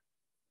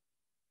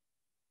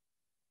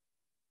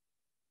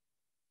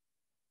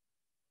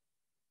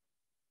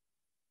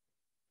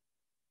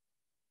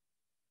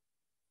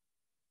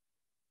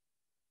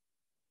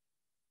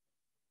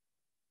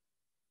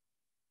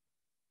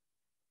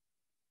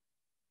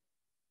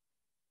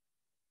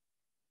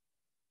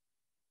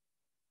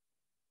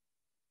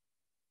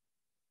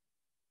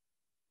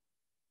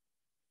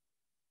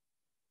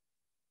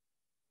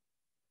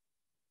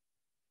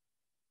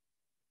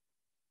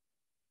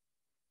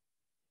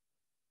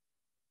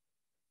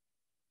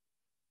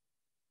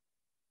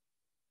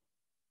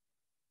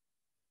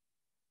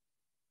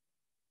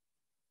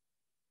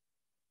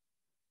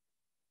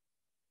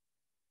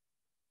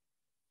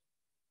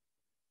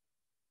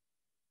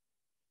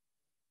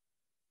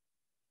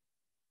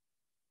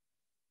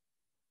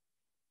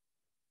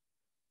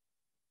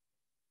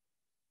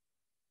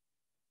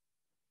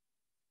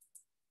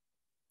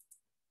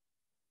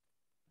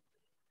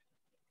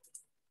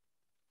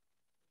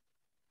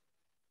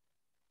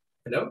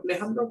 Hello,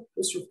 Alejandro,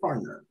 who's your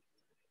partner?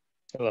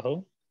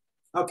 Hello.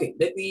 Okay,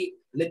 let me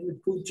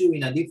put you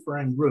in a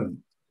different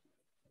room.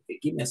 Okay,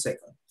 give me a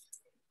second.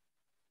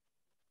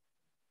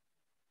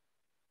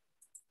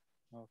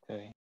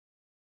 Okay.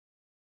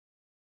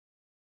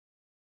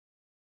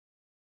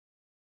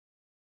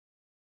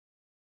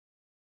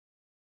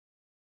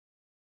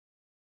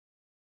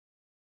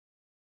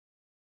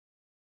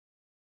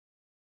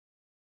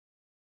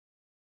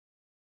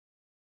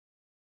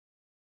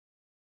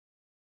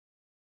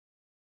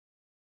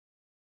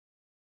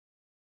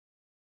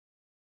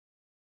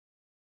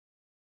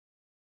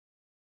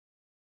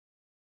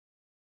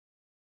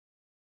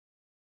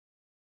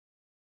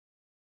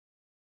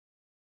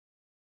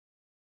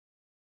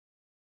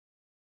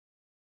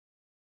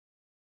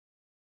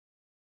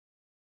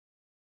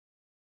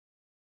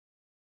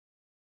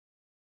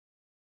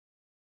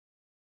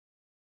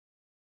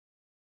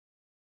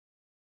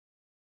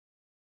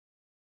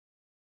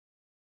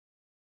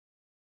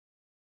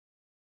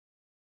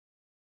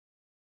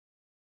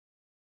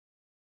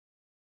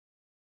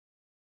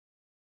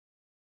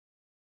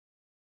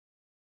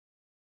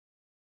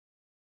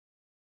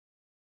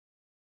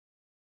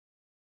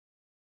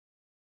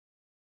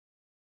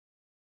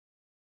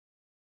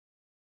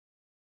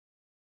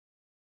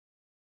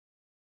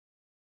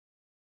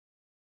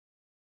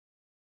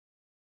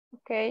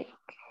 Okay.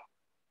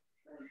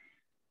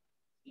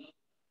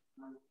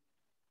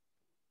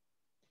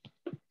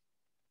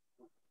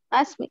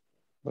 Ask me.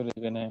 What is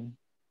your name?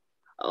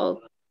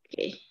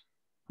 Okay.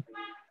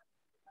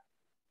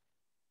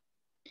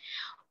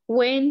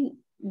 When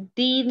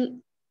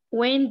did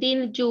when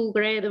did you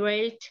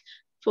graduate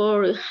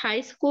for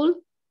high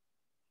school?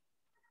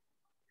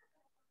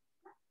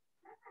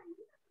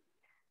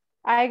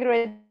 I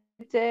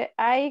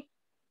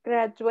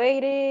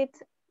graduated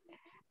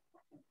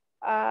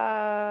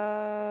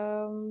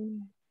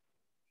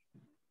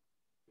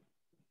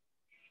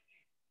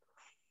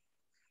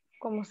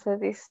 ¿cómo se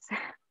dice?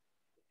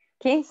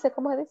 15,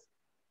 ¿cómo se dice?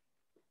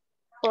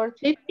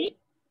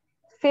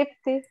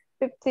 50.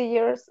 50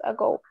 years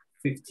ago.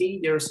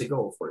 15 years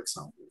ago, for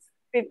example.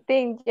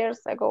 15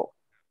 years ago.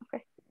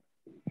 Okay.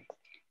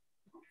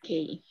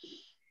 Okay.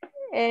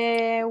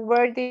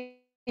 Where did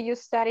you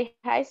study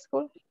high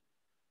school?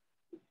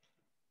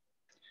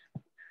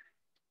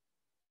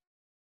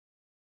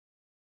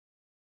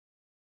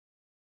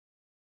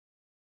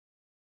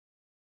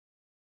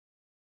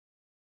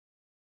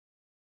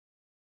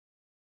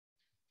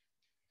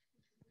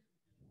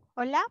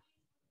 Hola.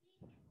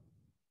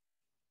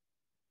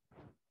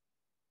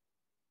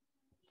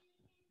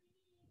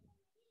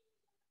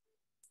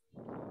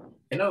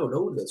 Hello,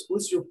 Lourdes,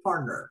 who's your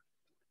partner?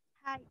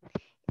 Hi.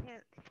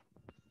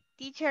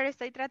 Teacher,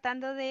 estoy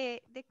tratando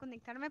de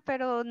conectarme,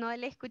 pero no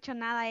le escucho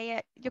nada a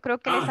ella. Yo creo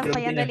que le está Creo que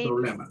fallando tiene el...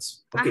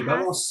 problemas. Ok,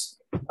 Ajá.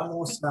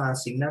 vamos a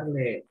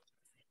asignarle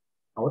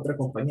a otra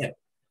compañera.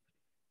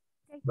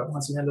 Vamos a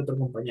asignarle a otra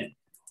compañera.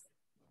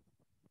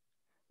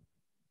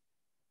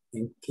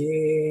 ¿En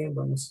qué?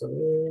 Vamos a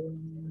ver.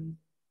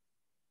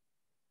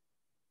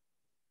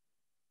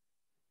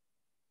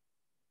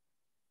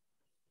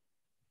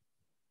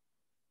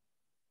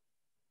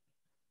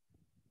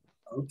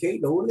 Ok,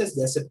 Lourdes,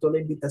 ¿ya aceptó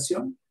la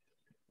invitación?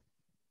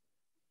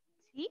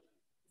 ¿Sí?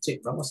 Sí,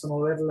 vamos a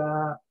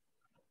moverla.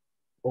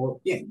 O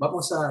bien,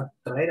 vamos a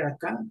traer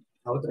acá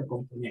a otra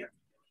compañera.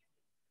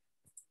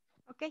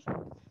 Ok.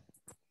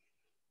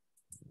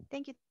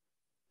 Thank you.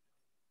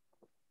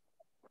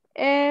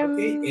 Ok,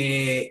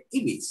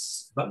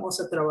 Ibis, vamos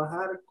a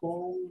trabajar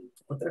con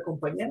otra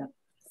compañera.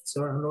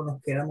 Solo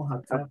nos quedamos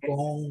acá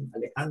con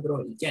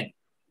Alejandro y Jenny.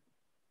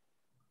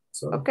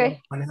 Solo nos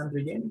quedamos con Alejandro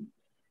y Jenny.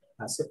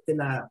 Acepte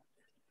la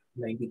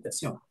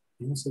invitación.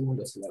 En un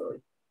segundo se la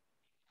doy.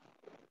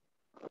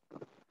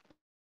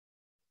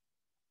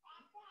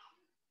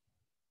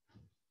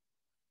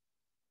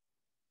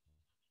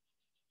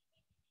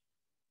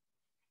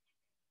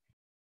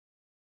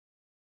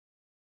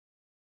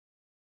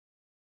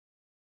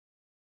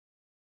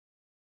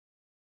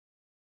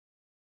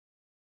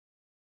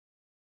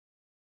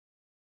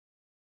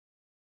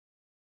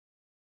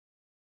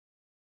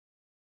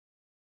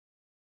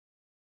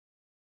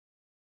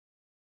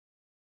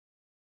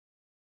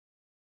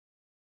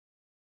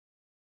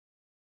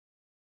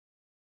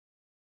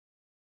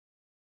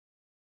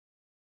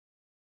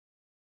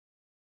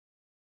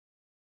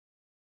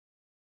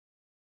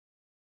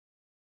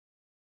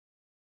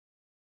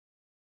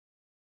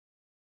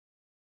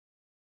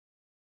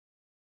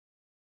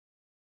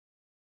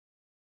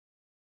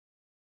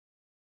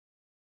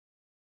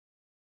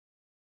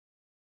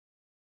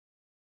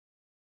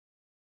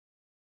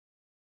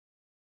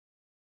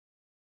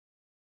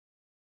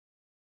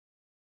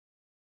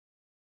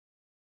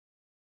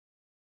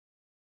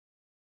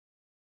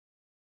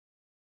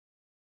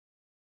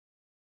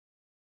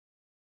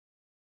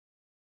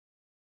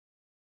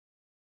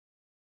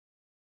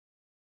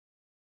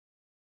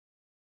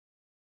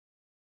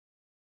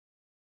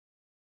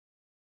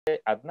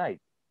 At night.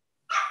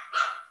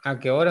 ¿A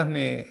qué horas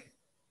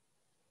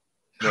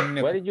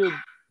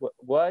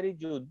What did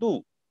you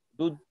do?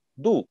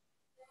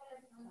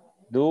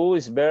 Do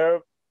is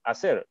verb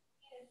hacer.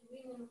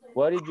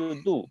 What did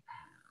you do?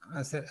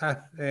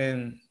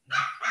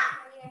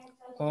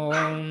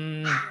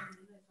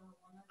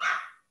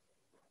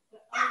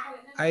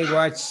 I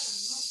watch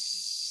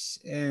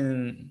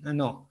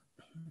no,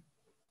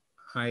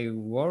 I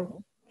work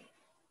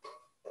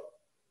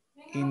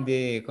in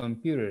the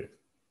computer.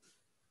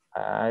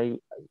 The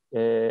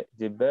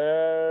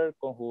verb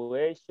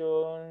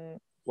conjugation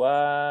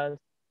was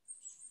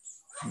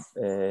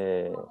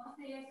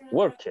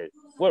worked.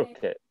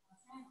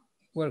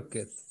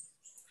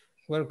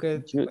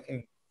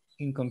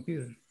 In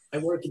computer. I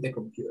work in the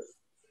computer.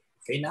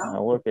 Okay,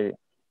 now.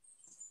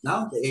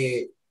 Now,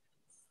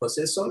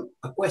 Jose Sol,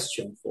 a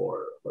question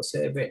for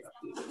Jose Vega,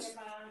 please.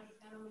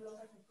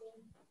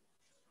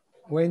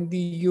 When did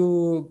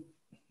you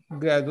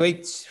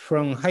graduate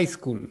from high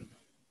school?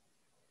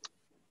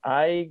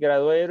 I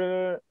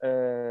graduated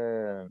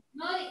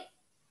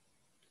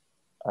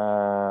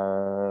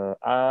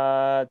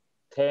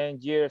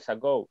 10 years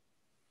ago.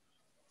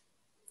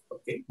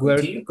 Okay,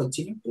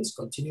 continue, please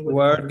continue.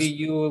 Where did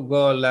you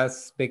go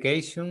last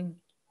vacation?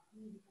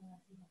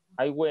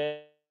 I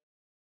went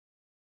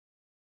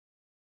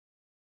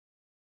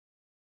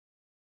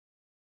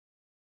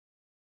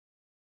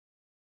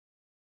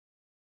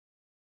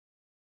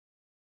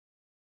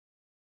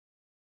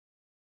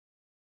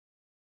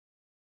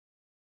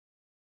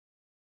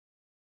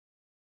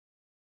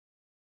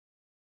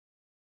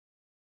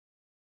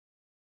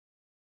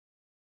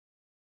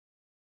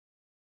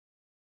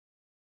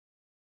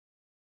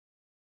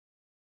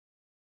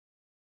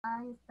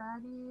I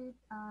studied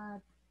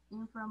at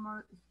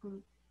informal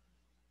school.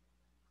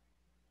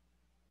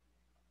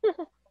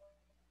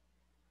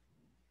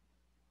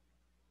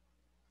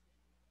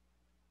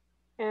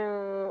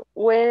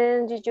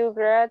 When did you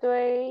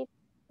graduate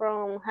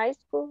from high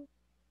school?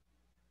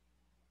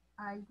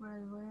 I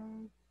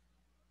graduated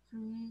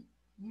 3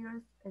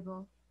 years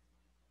ago,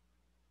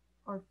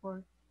 or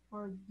 4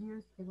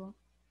 years ago.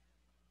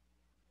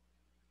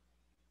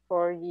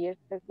 4 years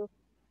ago.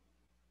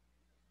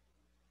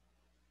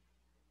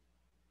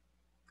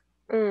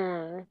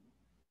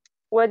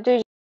 What do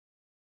you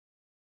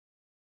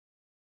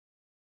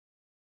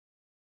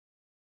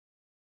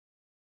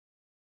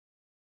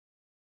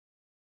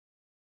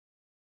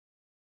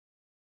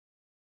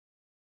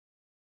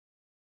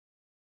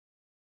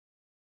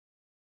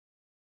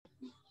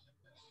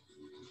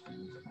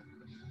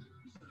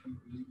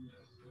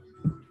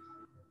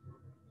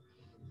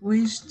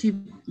Which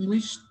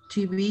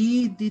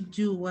TV did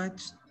you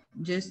watch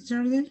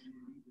yesterday?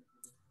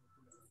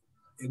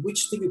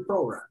 Which TV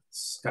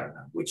programs,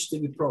 Carla? Which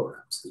TV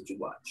programs did you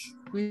watch?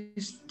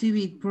 Which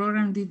TV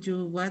program did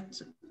you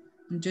watch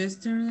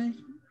yesterday?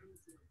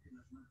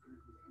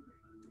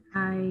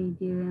 I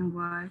didn't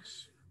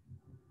watch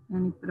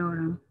any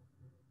program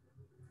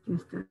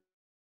yesterday.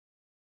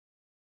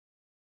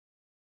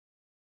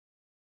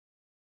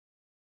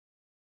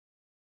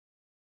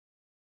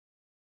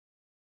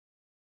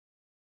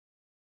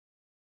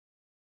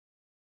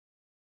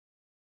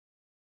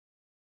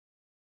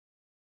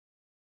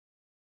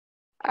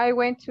 I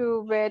went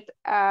to bed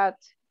at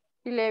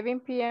 11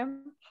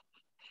 p.m.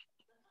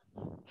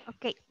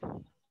 Okay.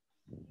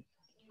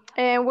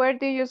 And where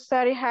do you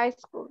study high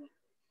school?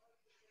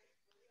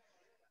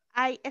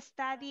 I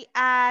study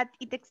at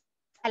ITEX.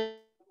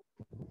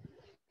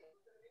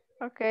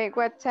 Okay,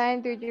 what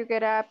time did you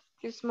get up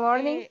this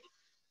morning?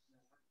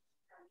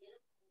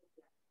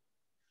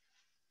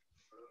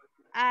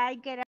 I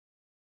get up.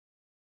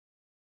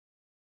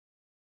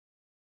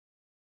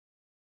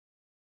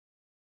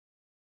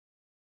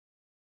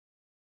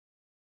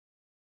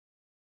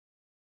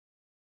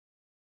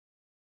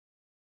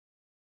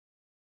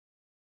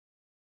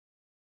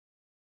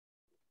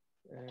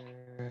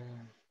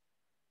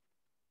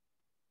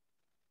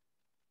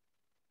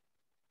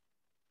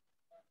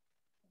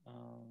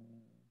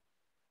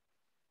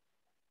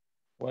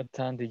 What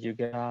time did you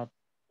get up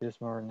this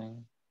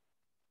morning?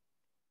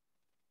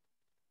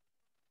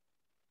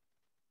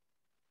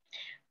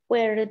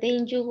 Where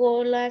did you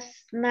go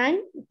last night?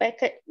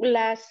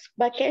 Last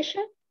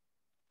vacation?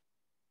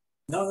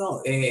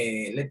 No,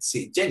 let's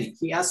see. Jenny,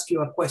 he asked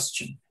you a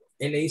question.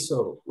 Él le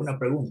hizo una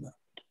pregunta.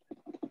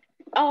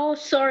 Oh,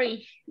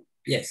 sorry.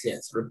 Yes.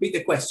 Repeat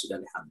the question,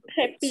 Alejandro.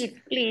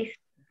 Repeat, please.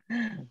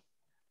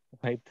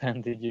 What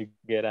time did you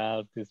get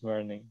out this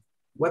morning?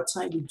 What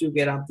time did you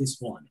get up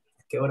this morning?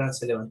 ¿A qué hora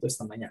se levantó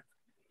esta mañana?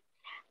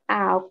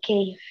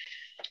 Okay.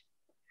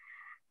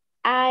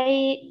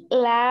 I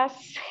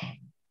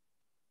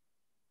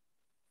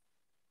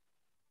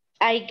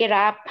get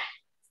up.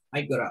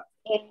 I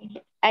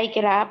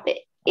got up.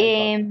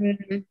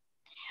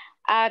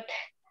 At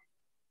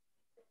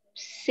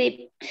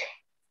 6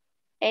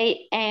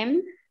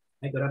 a.m.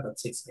 I got up at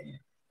 6 a.m.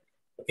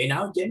 Okay,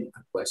 now, Jenny,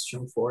 a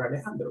question for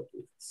Alejandro,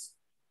 please.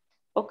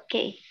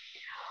 Okay.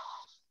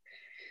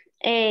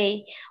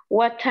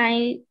 What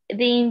time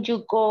did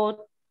you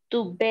go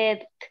to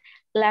bed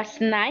last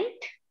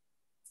night?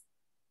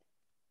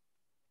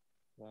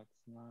 Last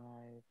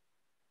night.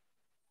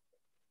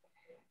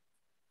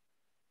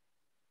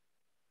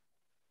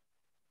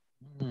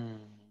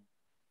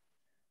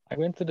 I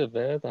went to the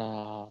bed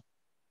at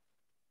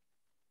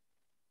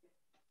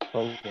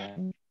 12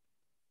 p.m.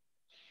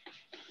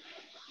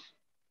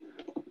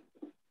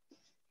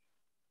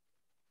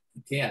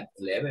 Okay, at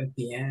 11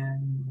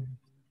 p.m.,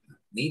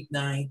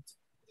 midnight.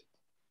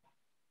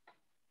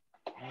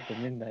 At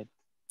midnight.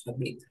 At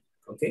midnight.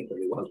 Okay,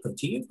 very well.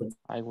 Continue.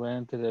 I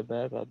went to the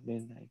bed at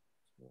midnight.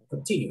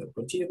 Continue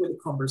with the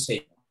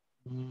conversation.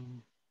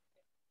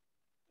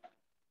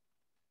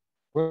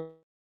 Where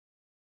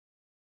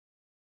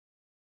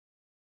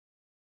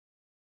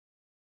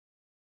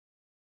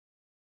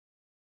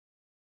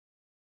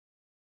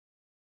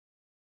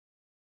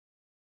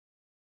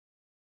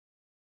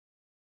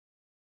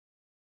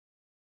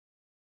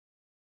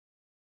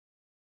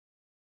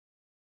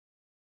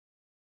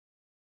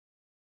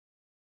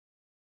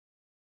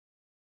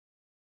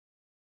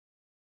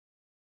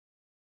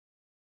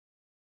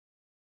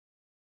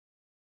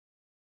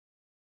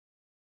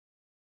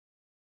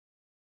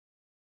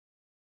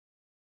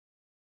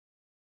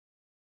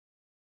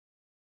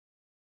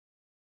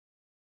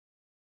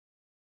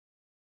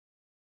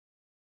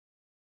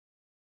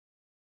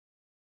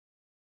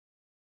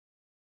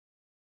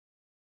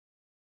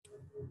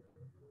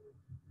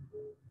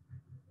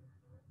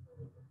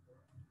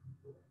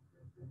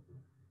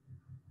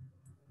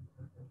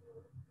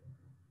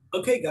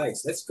Okay,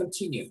 guys, let's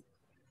continue.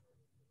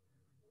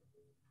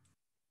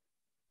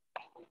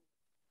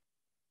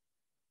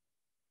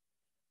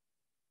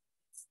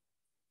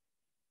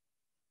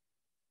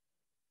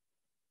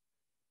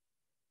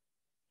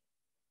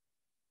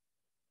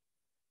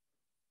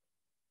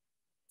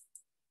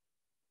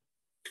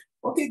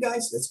 Okay,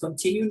 guys, let's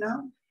continue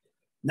now.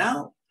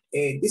 Now,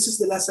 this is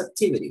the last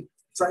activity.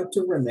 Try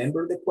to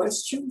remember the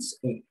questions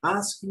and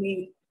ask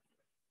me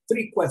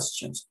 3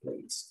 questions,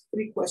 please.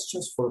 3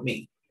 questions for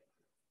me.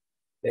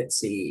 Let's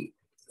see.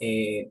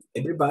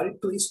 Everybody,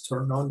 please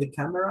turn on the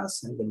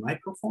cameras and the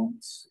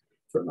microphones.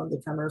 Turn on the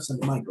cameras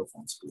and the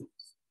microphones,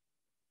 please.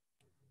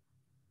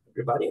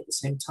 Everybody at the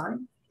same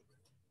time.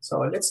 So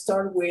let's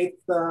start with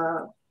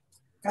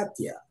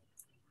Katia.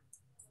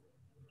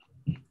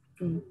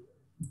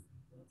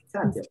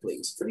 Katia,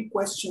 please. 3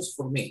 questions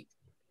for me.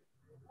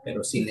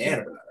 Pero sin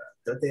leer, ¿verdad?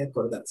 Trate de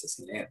acordarse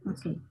sin leer.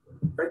 Okay.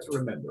 Try to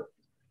remember.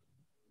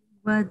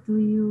 What do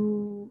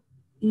you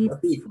eat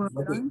for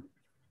lunch?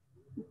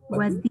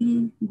 What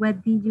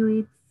did you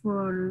eat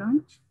for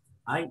lunch?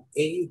 I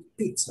ate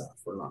pizza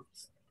for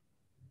lunch.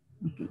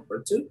 Okay. Number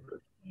 2.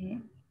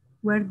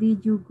 Where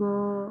did you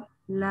go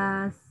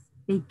last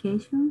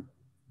vacation?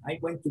 I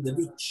went to the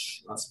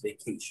beach last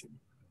vacation.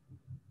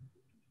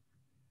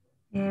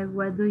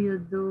 What did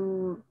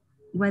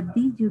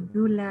you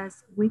do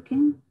last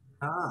weekend?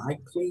 I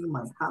cleaned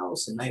my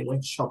house and I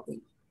went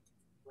shopping.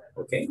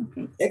 Okay.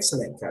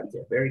 Excellent,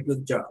 Katia. Very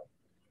good job.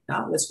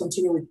 Now let's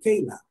continue with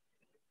Kayla.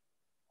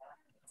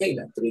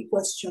 Kayla, 3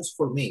 questions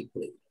for me,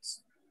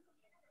 please.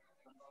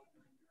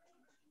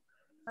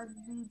 What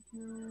did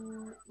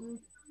you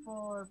eat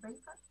for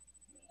breakfast?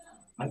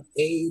 I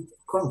ate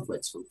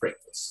cornflakes for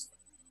breakfast.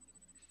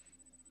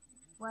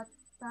 What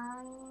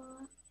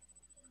time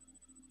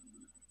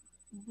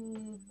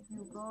did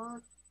you go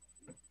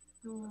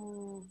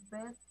to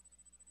bed?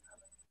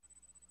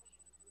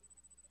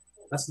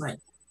 Last night.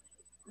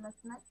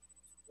 Last night?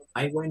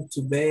 I went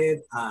to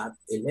bed at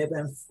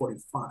 11:45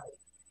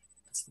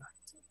 last night.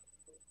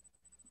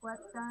 What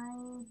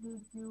time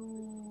did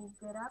you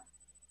get up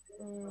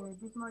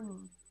this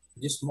morning?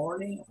 This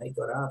morning, I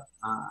got up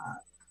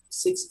at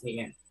 6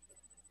 a.m.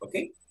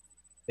 Okay,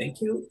 thank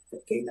you,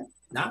 Kayla.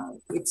 Now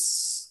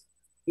it's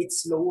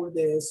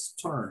Lourdes'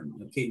 turn.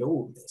 Okay,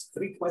 Lourdes,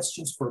 3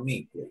 questions for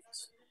me,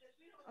 please.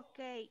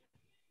 Okay.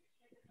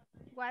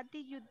 What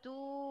did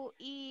you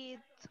eat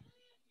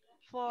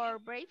for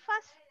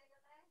breakfast?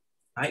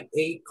 I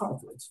ate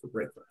cornflakes for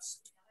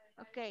breakfast.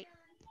 Okay.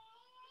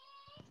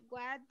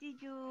 What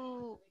did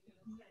you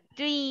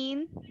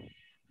drink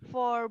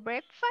for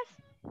breakfast?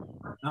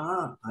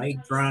 I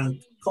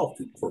drank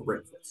coffee for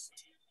breakfast.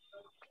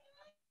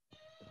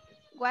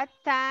 What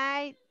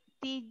time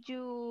did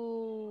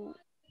you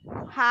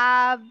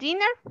have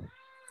dinner?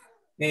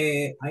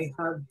 I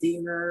had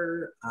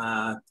dinner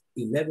at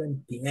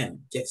 11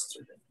 p.m.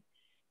 yesterday.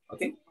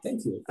 Okay,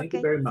 thank you. Thank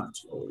you very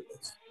much,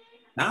 Lourdes.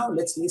 Now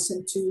let's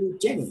listen to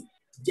Jenny.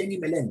 Jenny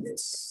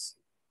Melendez.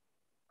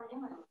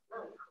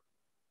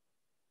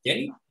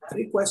 Jenny,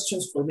 3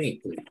 questions for me,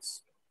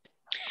 please.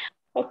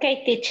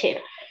 Okay,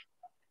 teacher.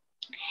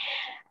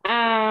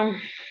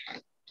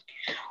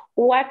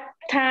 What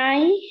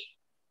time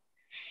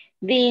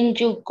did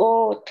you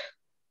go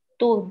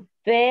to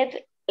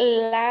bed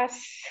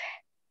last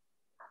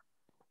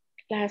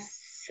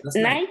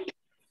night?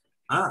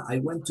 I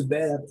went to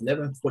bed at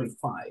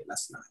 11:45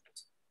 last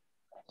night.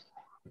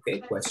 Okay,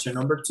 question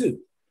number 2.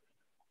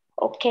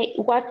 Okay,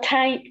 what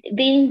time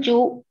did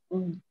you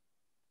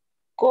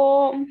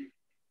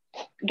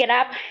get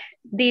up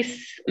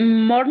this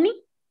morning?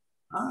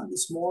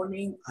 This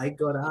morning I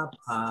got up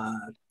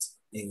at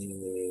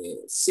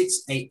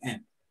 6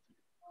 a.m.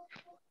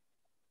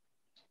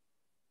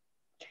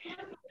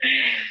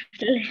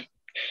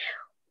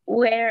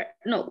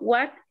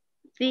 what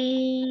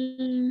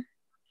the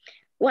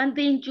what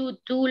did you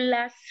do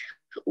last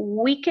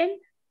weekend?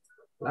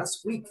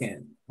 Last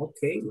weekend,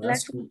 okay.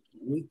 Last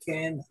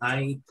weekend,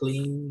 I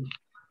cleaned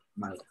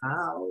my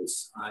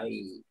house,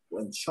 I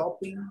went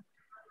shopping,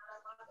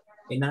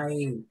 and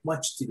I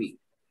watched TV.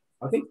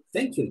 Okay,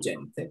 thank you,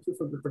 Jenny. Thank you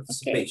for your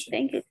participation. Okay,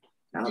 thank you.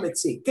 Now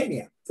let's see,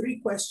 Kenya, 3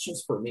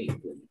 questions for me,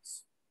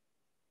 please.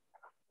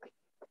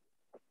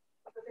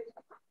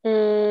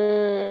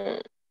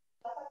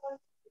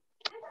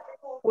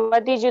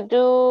 What did you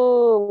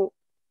do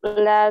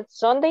last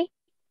Sunday?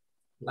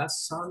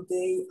 Last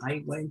Sunday,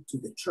 I went to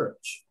the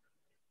church.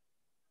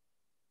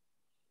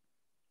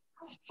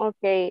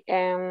 Okay.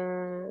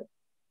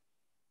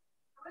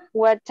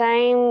 What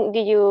time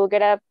did you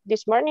get up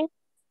this morning?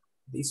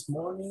 This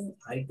morning,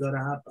 I got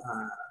up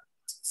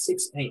at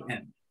 6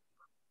 a.m.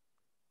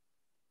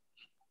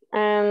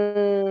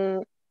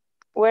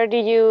 Where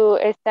did you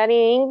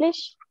study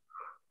English?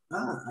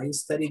 I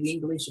studied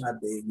English at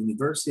the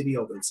University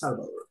of El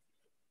Salvador.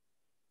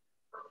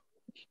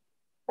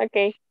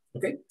 Okay.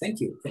 Okay, thank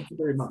you. Thank you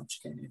very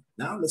much, Kenya.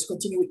 Now let's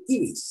continue with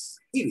Iris.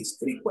 Iris,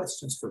 3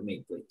 questions for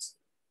me, please.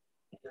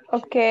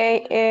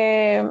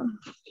 Okay.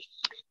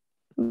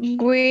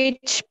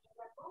 Which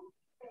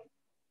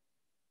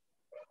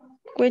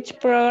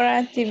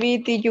program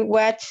TV did you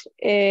watch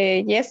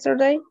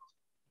yesterday?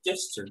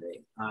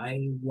 Yesterday,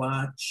 I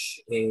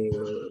watched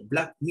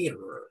Black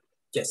Mirror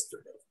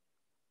yesterday.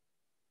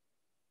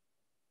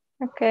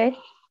 Okay.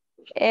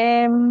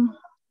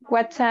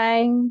 What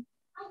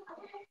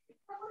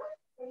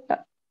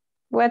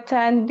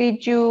time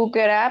did you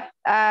get up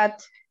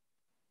at?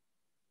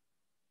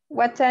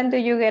 What time do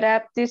you get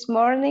up this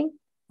morning?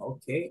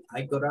 Okay,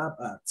 I got up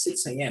at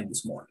 6 a.m.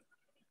 this morning.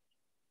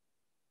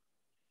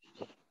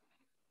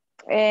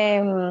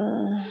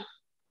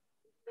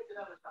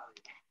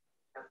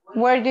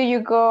 Where do you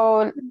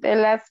go the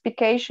last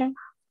vacation?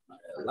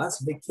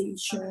 Last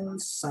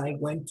vacations, I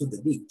went to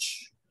the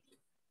beach.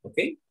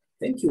 Okay,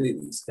 thank you,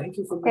 Iris. Thank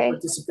you for your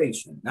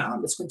participation. Now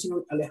let's continue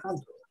with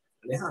Alejandro.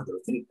 Alejandro,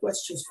 3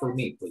 questions for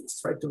me, please.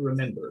 Try to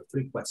remember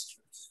 3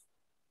 questions.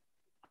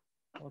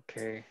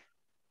 Okay.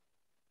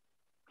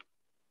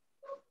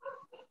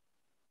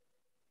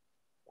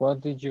 What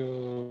did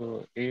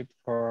you eat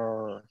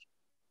for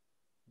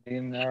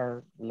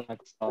dinner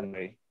last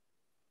Sunday?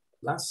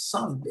 Last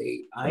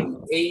Sunday, I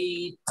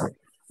ate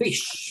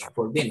fish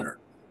for dinner.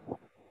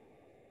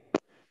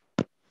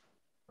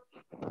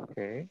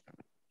 Okay.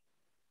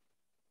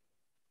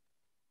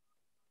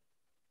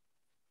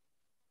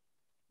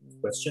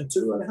 Question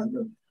 2,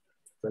 Alejandro.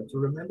 Try to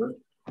remember.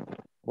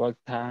 What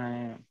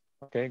time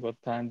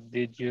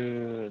did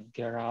you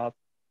get up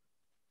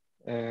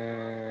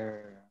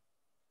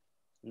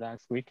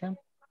last weekend?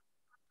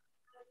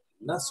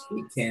 Last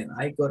weekend,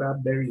 I got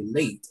up very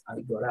late.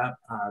 I got up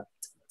at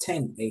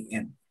 10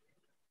 a.m.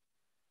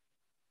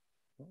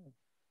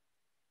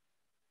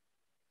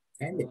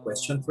 And the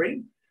question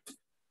 3.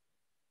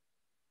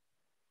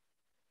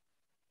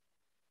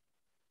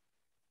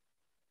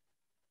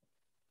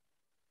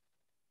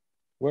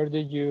 Where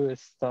did you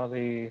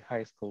study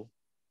high school?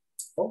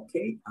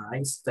 Okay,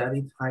 I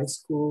studied high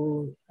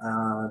school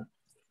at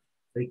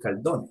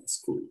Ricaldone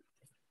School.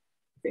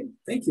 Okay,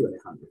 thank you,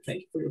 Alejandro.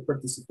 Thank you for your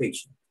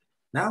participation.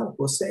 Now,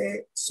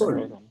 Jose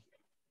Sol.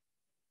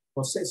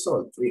 Jose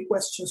Sol, 3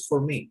 questions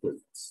for me,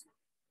 please.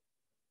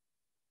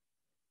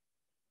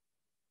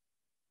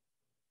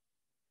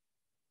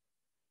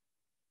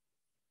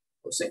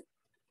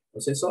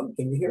 Jose Sol,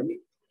 can you hear me?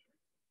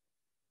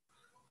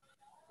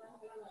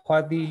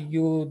 What did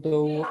you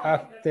do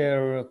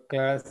after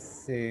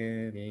class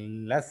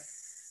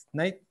last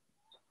night?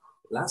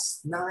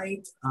 Last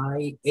night,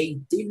 I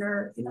ate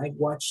dinner and I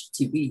watched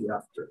TV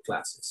after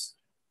classes.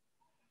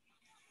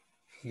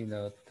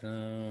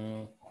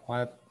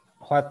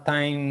 What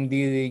time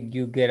did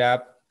you get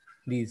up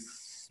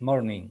this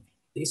morning?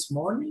 This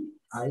morning,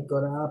 I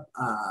got up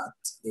at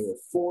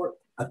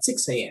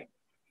 6 a.m.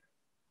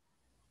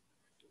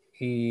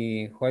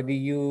 What did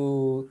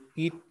you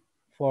eat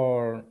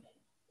for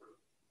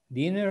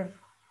dinner?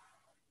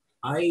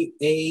 I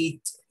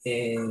ate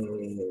a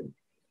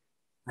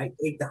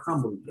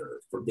hamburger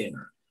for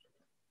dinner.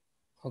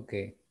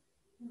 Okay.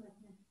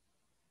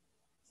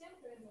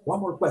 One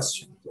more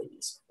question,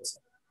 please.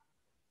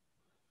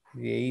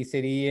 De ahí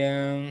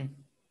sería,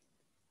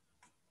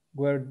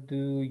 where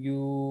do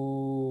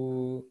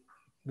you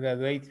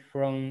graduate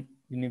from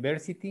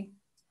university?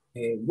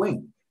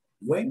 When?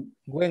 When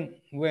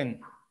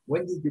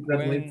Did you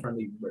graduate from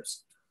the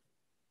university?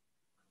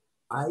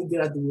 I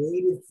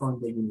graduated from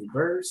the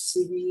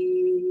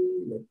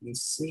university, let me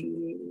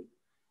see,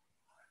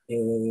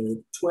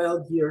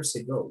 12 years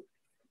ago.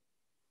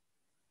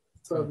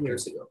 12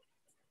 years ago.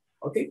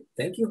 Okay,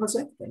 thank you,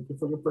 Jose. Thank you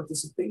for your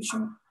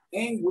participation.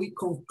 And we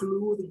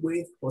conclude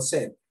with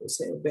Jose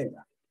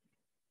Vela.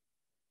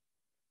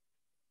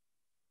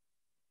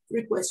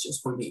 3 questions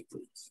for me,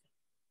 please.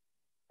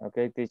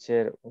 Okay,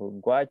 teacher.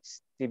 What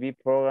TV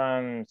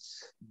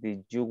programs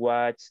did you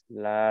watch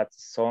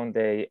last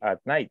Sunday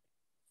at night?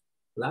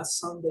 Last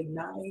Sunday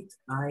night,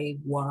 I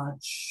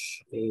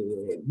watch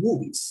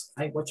movies.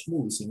 I watch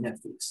movies in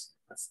Netflix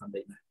last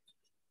Sunday night.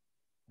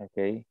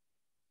 Okay.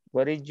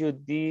 What did you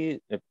do?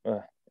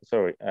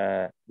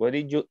 What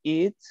did you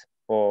eat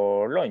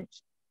for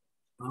lunch?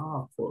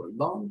 For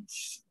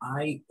lunch,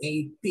 I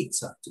ate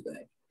pizza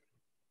today.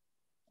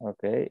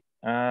 Okay.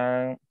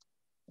 And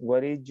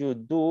what did you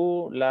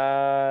do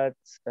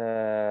last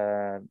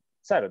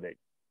Saturday?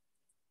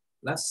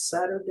 Last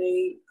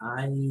Saturday,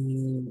 I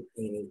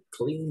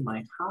cleaned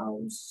my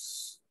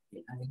house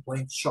and I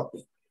went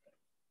shopping.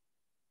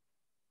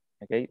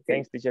 Okay,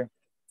 thanks, teacher.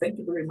 Thank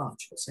you very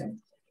much, Jose.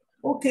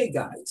 Okay,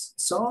 guys,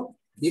 so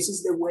this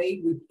is the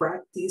way we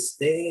practice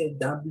the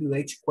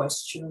WH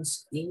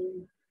questions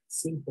in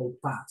simple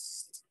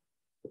past.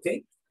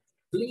 Okay,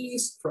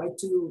 please try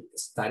to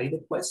study the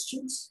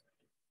questions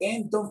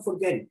and don't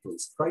forget it,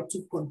 please. Try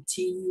to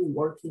continue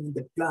working in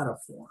the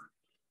platform.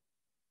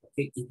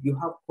 Okay, if you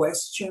have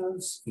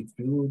questions, if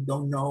you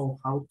don't know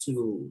how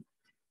to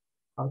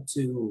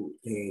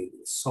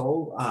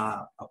solve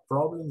a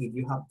problem, if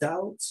you have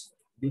doubts,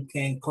 you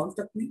can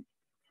contact me.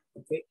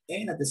 Okay,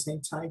 and at the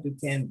same time, you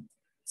can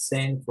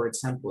send, for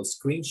example,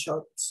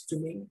 screenshots to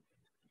me,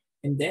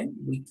 and then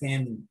we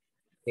can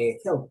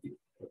help you,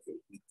 okay,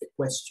 with the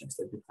questions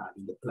that you have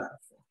in the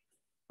platform.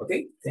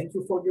 Okay, thank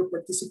you for your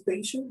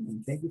participation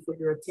and thank you for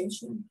your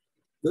attention.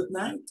 Good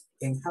night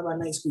and have a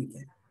nice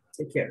weekend.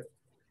 Take care.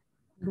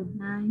 Good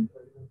night.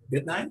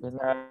 Good night. Good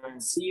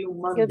night. See you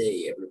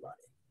Monday,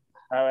 everybody.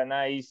 Have a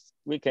nice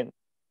weekend.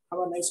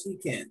 Have a nice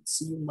weekend.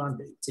 See you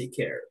Monday. Take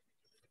care.